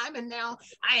time. And now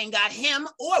I ain't got him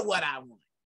or what I want.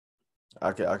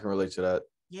 I can relate to that.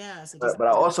 Yeah. So but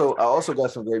I also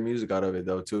got some great music out of it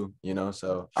though too, you know.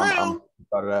 So I'm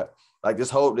proud of that. Like this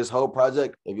whole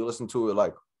project, if you listen to it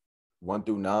like 1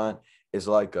 through 9, it's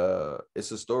like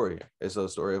it's a story. It's a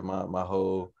story of my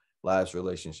whole last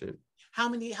relationship. How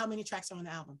many tracks are on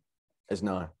the album? It's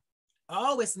 9.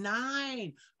 Oh, it's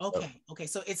 9. Okay. Okay.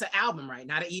 So it's an album, right?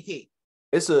 Not an EP.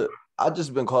 I've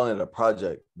just been calling it a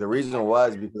project. The reason why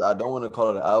is because I don't want to call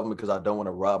it an album because I don't want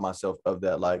to rob myself of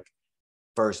that like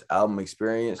first album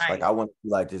experience. Right. Like I want to be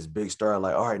like this big star,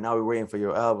 like, all right, now we're waiting for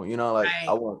your album. You know, like right.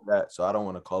 I want that. So I don't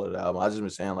want to call it an album. I just been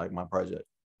saying like my project.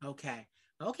 Okay.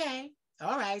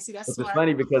 All right. See, that's It's smart.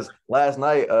 funny because last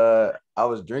night I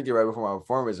was drinking right before my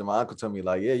performance and my uncle told me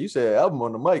like, yeah, you said album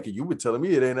on the mic and you were telling me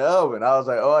it ain't an album. And I was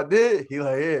like, oh, I did? He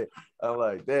like, yeah. I'm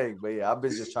like, dang, but yeah, I've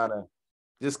been just trying to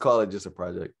just call it just a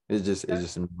project. It's just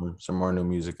some more new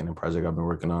music in the project I've been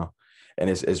working on. And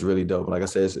it's really dope. Like I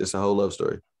said, it's a whole love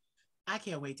story. I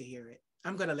can't wait to hear it.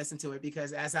 I'm going to listen to it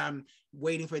because as I'm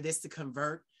waiting for this to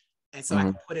convert, and so I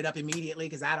can put it up immediately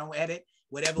because I don't edit.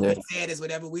 Whatever we said is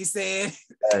whatever we said.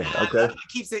 Hey, okay.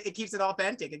 It keeps it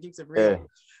authentic. It keeps it real. Yeah.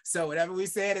 So whatever we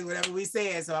said is whatever we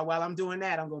said. So while I'm doing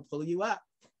that, I'm going to pull you up.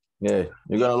 Yeah,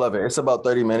 you're going to love it. It's about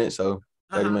 30 minutes. So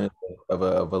 30 minutes of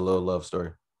a little love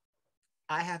story.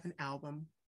 I have an album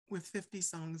with 50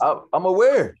 songs. I'm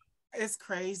aware. It's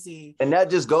crazy. And that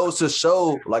just goes to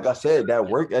show, like I said, that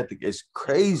work ethic is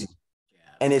crazy. Yeah.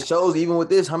 And it shows even with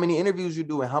this, how many interviews you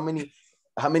do and how many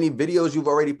videos you've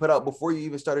already put out before you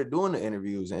even started doing the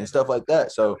interviews and stuff like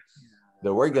that. So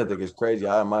the work ethic is crazy.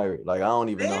 I admire it. Like, I don't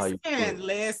even know how you do it.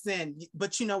 Listen,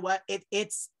 but you know what?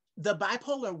 It's the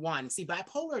bipolar 1. See,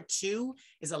 bipolar 2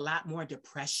 is a lot more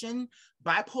depression.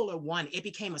 Bipolar 1, it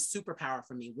became a superpower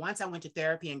for me. Once I went to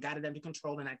therapy and got it under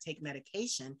control and I take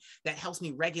medication that helps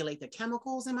me regulate the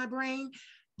chemicals in my brain,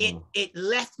 it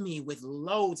left me with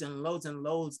loads and loads and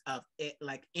loads of it,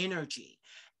 like energy.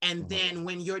 And then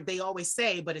when they always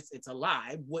say, but it's a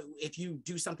lie. If you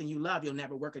do something you love, you'll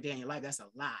never work a day in your life. That's a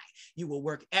lie. You will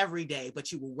work every day,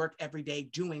 but you will work every day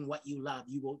doing what you love.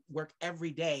 You will work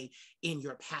every day in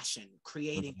your passion,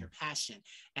 creating your passion.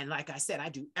 And like I said, I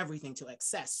do everything to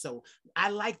excess. So I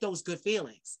like those good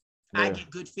feelings. Yeah. I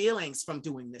get good feelings from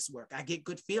doing this work. I get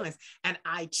good feelings and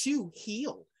I too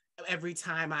heal. Every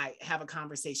time I have a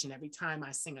conversation, every time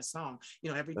I sing a song,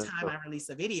 every time I release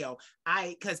a video,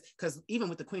 because even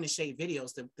with the Queen of Shade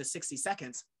videos, the 60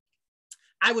 seconds,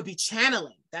 I would be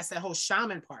channeling. That's that whole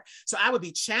shaman part. So I would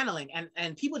be channeling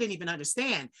and people didn't even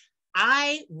understand.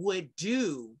 I would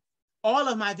do all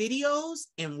of my videos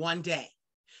in one day.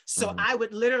 So I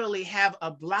would literally have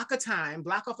a block of time,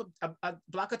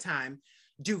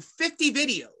 do 50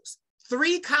 videos,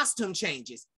 3 costume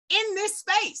changes in this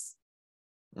space.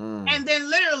 And then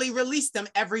literally release them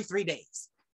every 3 days.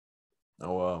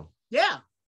 Oh, wow. Yeah.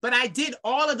 But I did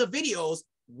all of the videos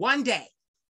one day,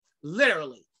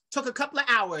 literally took a couple of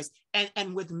hours.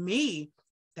 And with me,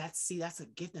 that's a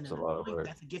gift and an anointing.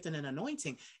 That's a gift and an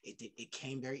anointing. It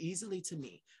came very easily to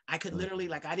me. I could literally,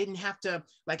 I didn't have to,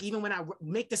 even when I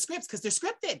make the scripts, because they're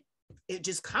scripted, it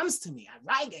just comes to me. I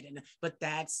write it. But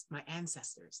that's my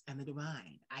ancestors and the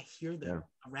divine. I hear them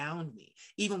around me,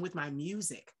 even with my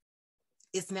music.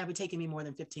 It's never taken me more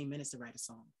than 15 minutes to write a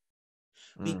song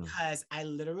because I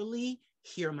literally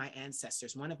hear my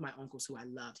ancestors. One of my uncles who I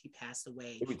loved, he passed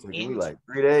away. It would take me like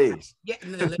 3 days. Yeah,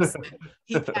 no, listen,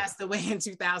 he passed away in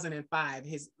 2005.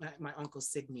 My uncle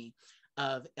Sidney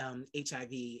of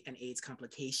HIV and AIDS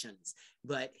complications.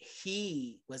 But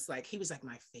he was like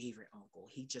my favorite uncle.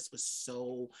 He just was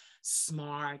so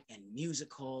smart and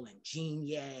musical and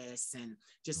genius and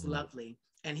just lovely.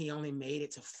 And he only made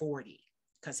it to 40.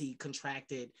 Because he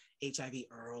contracted HIV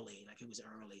early, it was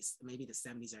early, maybe the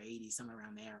 70s or 80s, somewhere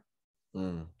around there.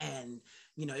 And,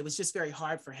 it was just very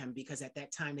hard for him because at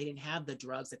that time they didn't have the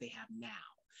drugs that they have now.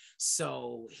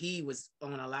 So he was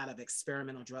on a lot of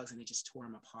experimental drugs and it just tore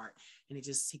him apart. And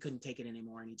he couldn't take it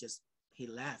anymore and he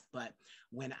left. But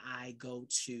when I go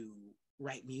to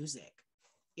write music,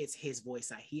 it's his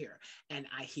voice I hear. And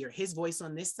I hear his voice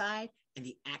on this side and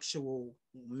the actual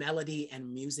melody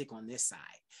and music on this side.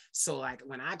 So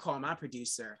when I call my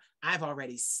producer, I've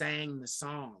already sang the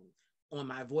song on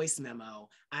my voice memo.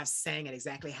 I've sang it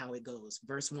exactly how it goes.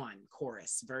 Verse 1,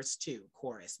 chorus, verse 2,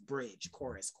 chorus, bridge,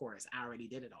 chorus. I already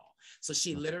did it all. So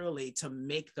she literally, to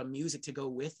make the music to go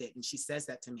with it, and she says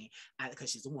that to me because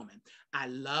she's a woman, I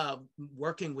love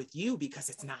working with you because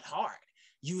it's not hard.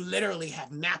 you literally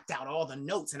have mapped out all the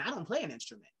notes, and I don't play an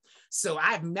instrument. So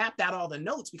I've mapped out all the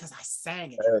notes because I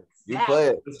sang it. You play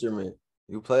an instrument.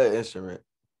 You play an instrument.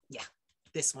 Yeah,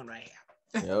 this one right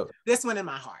here. Yep. This one in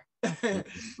my heart.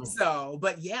 So,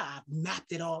 but yeah, I've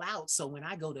mapped it all out. So when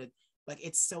I go to, like,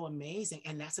 it's so amazing.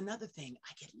 And that's another thing.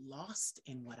 I get lost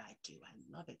in what I do. I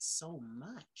love it so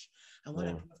much. I want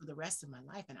to do it for the rest of my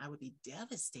life. And I would be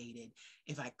devastated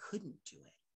if I couldn't do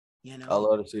it. You know, I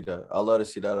love to see that. I love to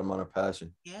see that amount of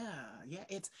passion. Yeah,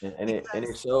 it's and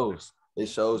it shows. It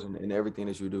shows in everything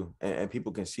that you do, and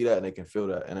people can see that and they can feel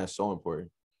that, and that's so important.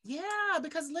 Yeah,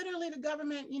 because literally the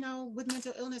government, you know, with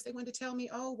mental illness, they went to tell me,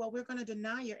 oh, well, we're going to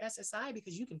deny your SSI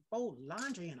because you can fold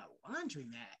laundry in a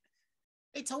laundromat.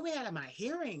 They told me that at my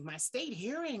hearing, my state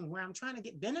hearing, where I'm trying to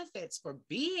get benefits for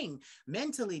being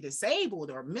mentally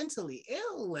disabled or mentally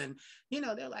ill. And, you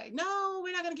know, they're like, no,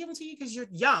 we're not going to give them to you because you're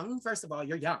young. First of all,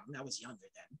 you're young. I was younger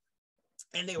then.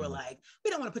 And they were like,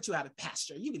 we don't want to put you out of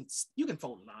pasture. You can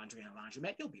fold laundry in a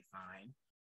laundromat. You'll be fine.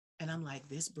 And I'm like,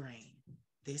 this brain,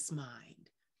 this mind,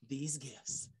 these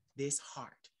gifts, this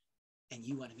heart, and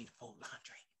you wanted me to fold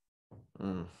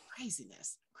laundry.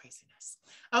 Craziness.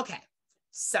 Okay,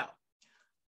 so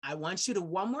I want you to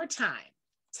one more time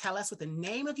tell us what the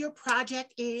name of your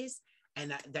project is,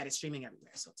 and that is streaming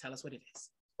everywhere. So tell us what it is.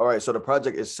 All right, so the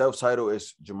project is self-titled.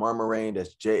 It's Jamar Marreign.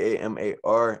 That's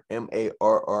JamarMarreign.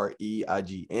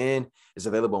 It's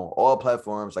available on all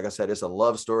platforms. Like I said, it's a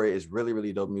love story. It's really,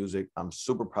 really dope music. I'm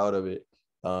super proud of it.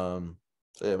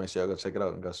 So yeah, make sure y'all go check it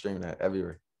out and go stream that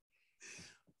everywhere.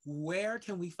 Where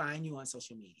can we find you on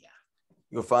social media?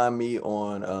 You can find me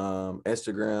on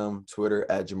Instagram, Twitter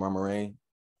at Jamar Marreign.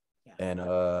 Yeah. And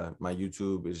my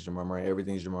YouTube is Jamar Marreign.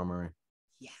 Everything's Jamar Marreign.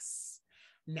 Yes.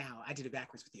 Now, I did it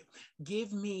backwards with you.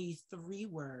 Give me 3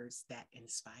 words that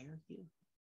inspire you.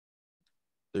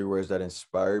 3 words that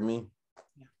inspired me?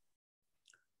 Yeah.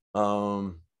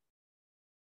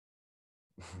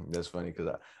 That's funny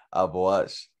because I've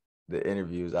watched the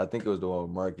interviews. I think it was the one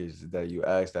with Marcus that you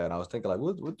asked that. And I was thinking, like,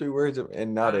 what 3 words?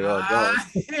 And now they all gone.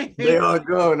 They all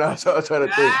gone. Now so I was trying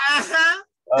to think.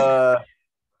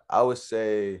 I would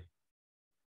say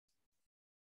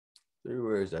 3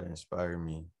 words that inspire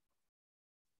me.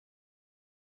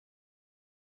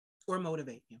 Or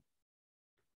motivate you.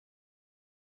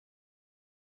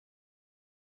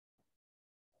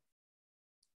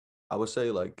 I would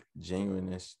say like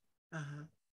genuineness.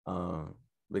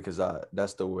 Because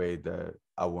that's the way that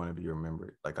I want to be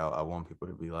remembered. Like I want people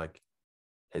to be like,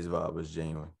 his vibe was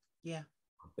genuine. Yeah.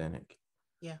 Authentic.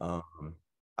 Yeah.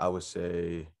 I would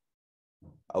say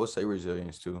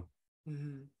resilience too.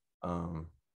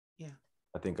 Yeah.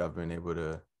 I think I've been able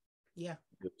to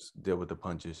deal with the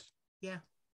punches. Yeah.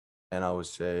 And I would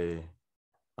say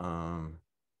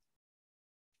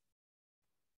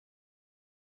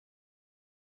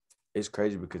it's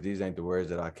crazy because these ain't the words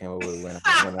that I came up with when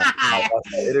I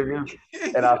watched that interview.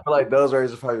 And I feel like those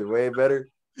words are probably way better.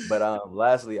 But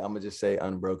lastly, I'm gonna just say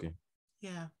unbroken.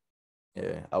 Yeah.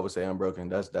 Yeah, I would say unbroken.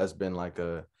 That's been like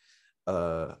a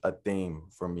theme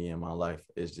for me in my life.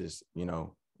 It's just, you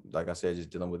know, like I said, just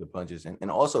dealing with the punches and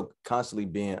also constantly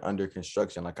being under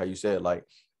construction. Like how you said, like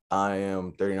I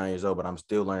am 39 years old, but I'm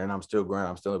still learning, I'm still growing,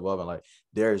 I'm still evolving. Like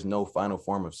there is no final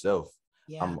form of self.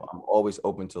 Yeah. I'm always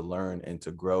open to learn and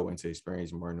to grow and to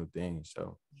experience more new things.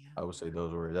 So I would say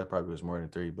those words. That probably was more than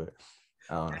 3, but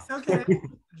I don't know. That's okay.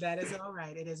 That is all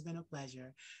right. It has been a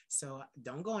pleasure. So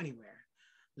don't go anywhere.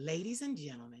 Ladies and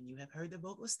gentlemen, you have heard the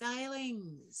vocal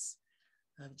stylings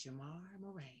of Jamar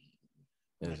Marreign.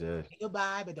 Yes.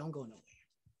 Goodbye, but don't go nowhere.